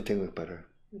 Marta, tengo que parar.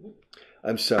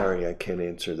 I'm sorry I can't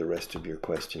answer the rest of your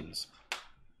questions.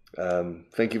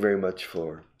 Thank you very much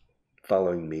for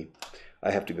following me.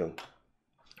 I have to go.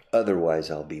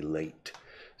 Otherwise, I'll be late.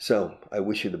 So, I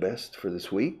wish you the best for this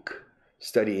week.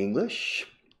 Study English.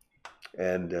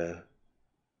 And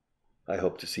I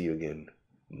hope to see you again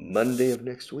Monday of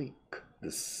next week, the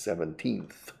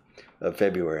 17th of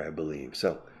February, I believe.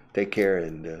 So, take care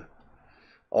and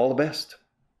all the best.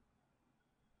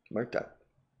 Marta.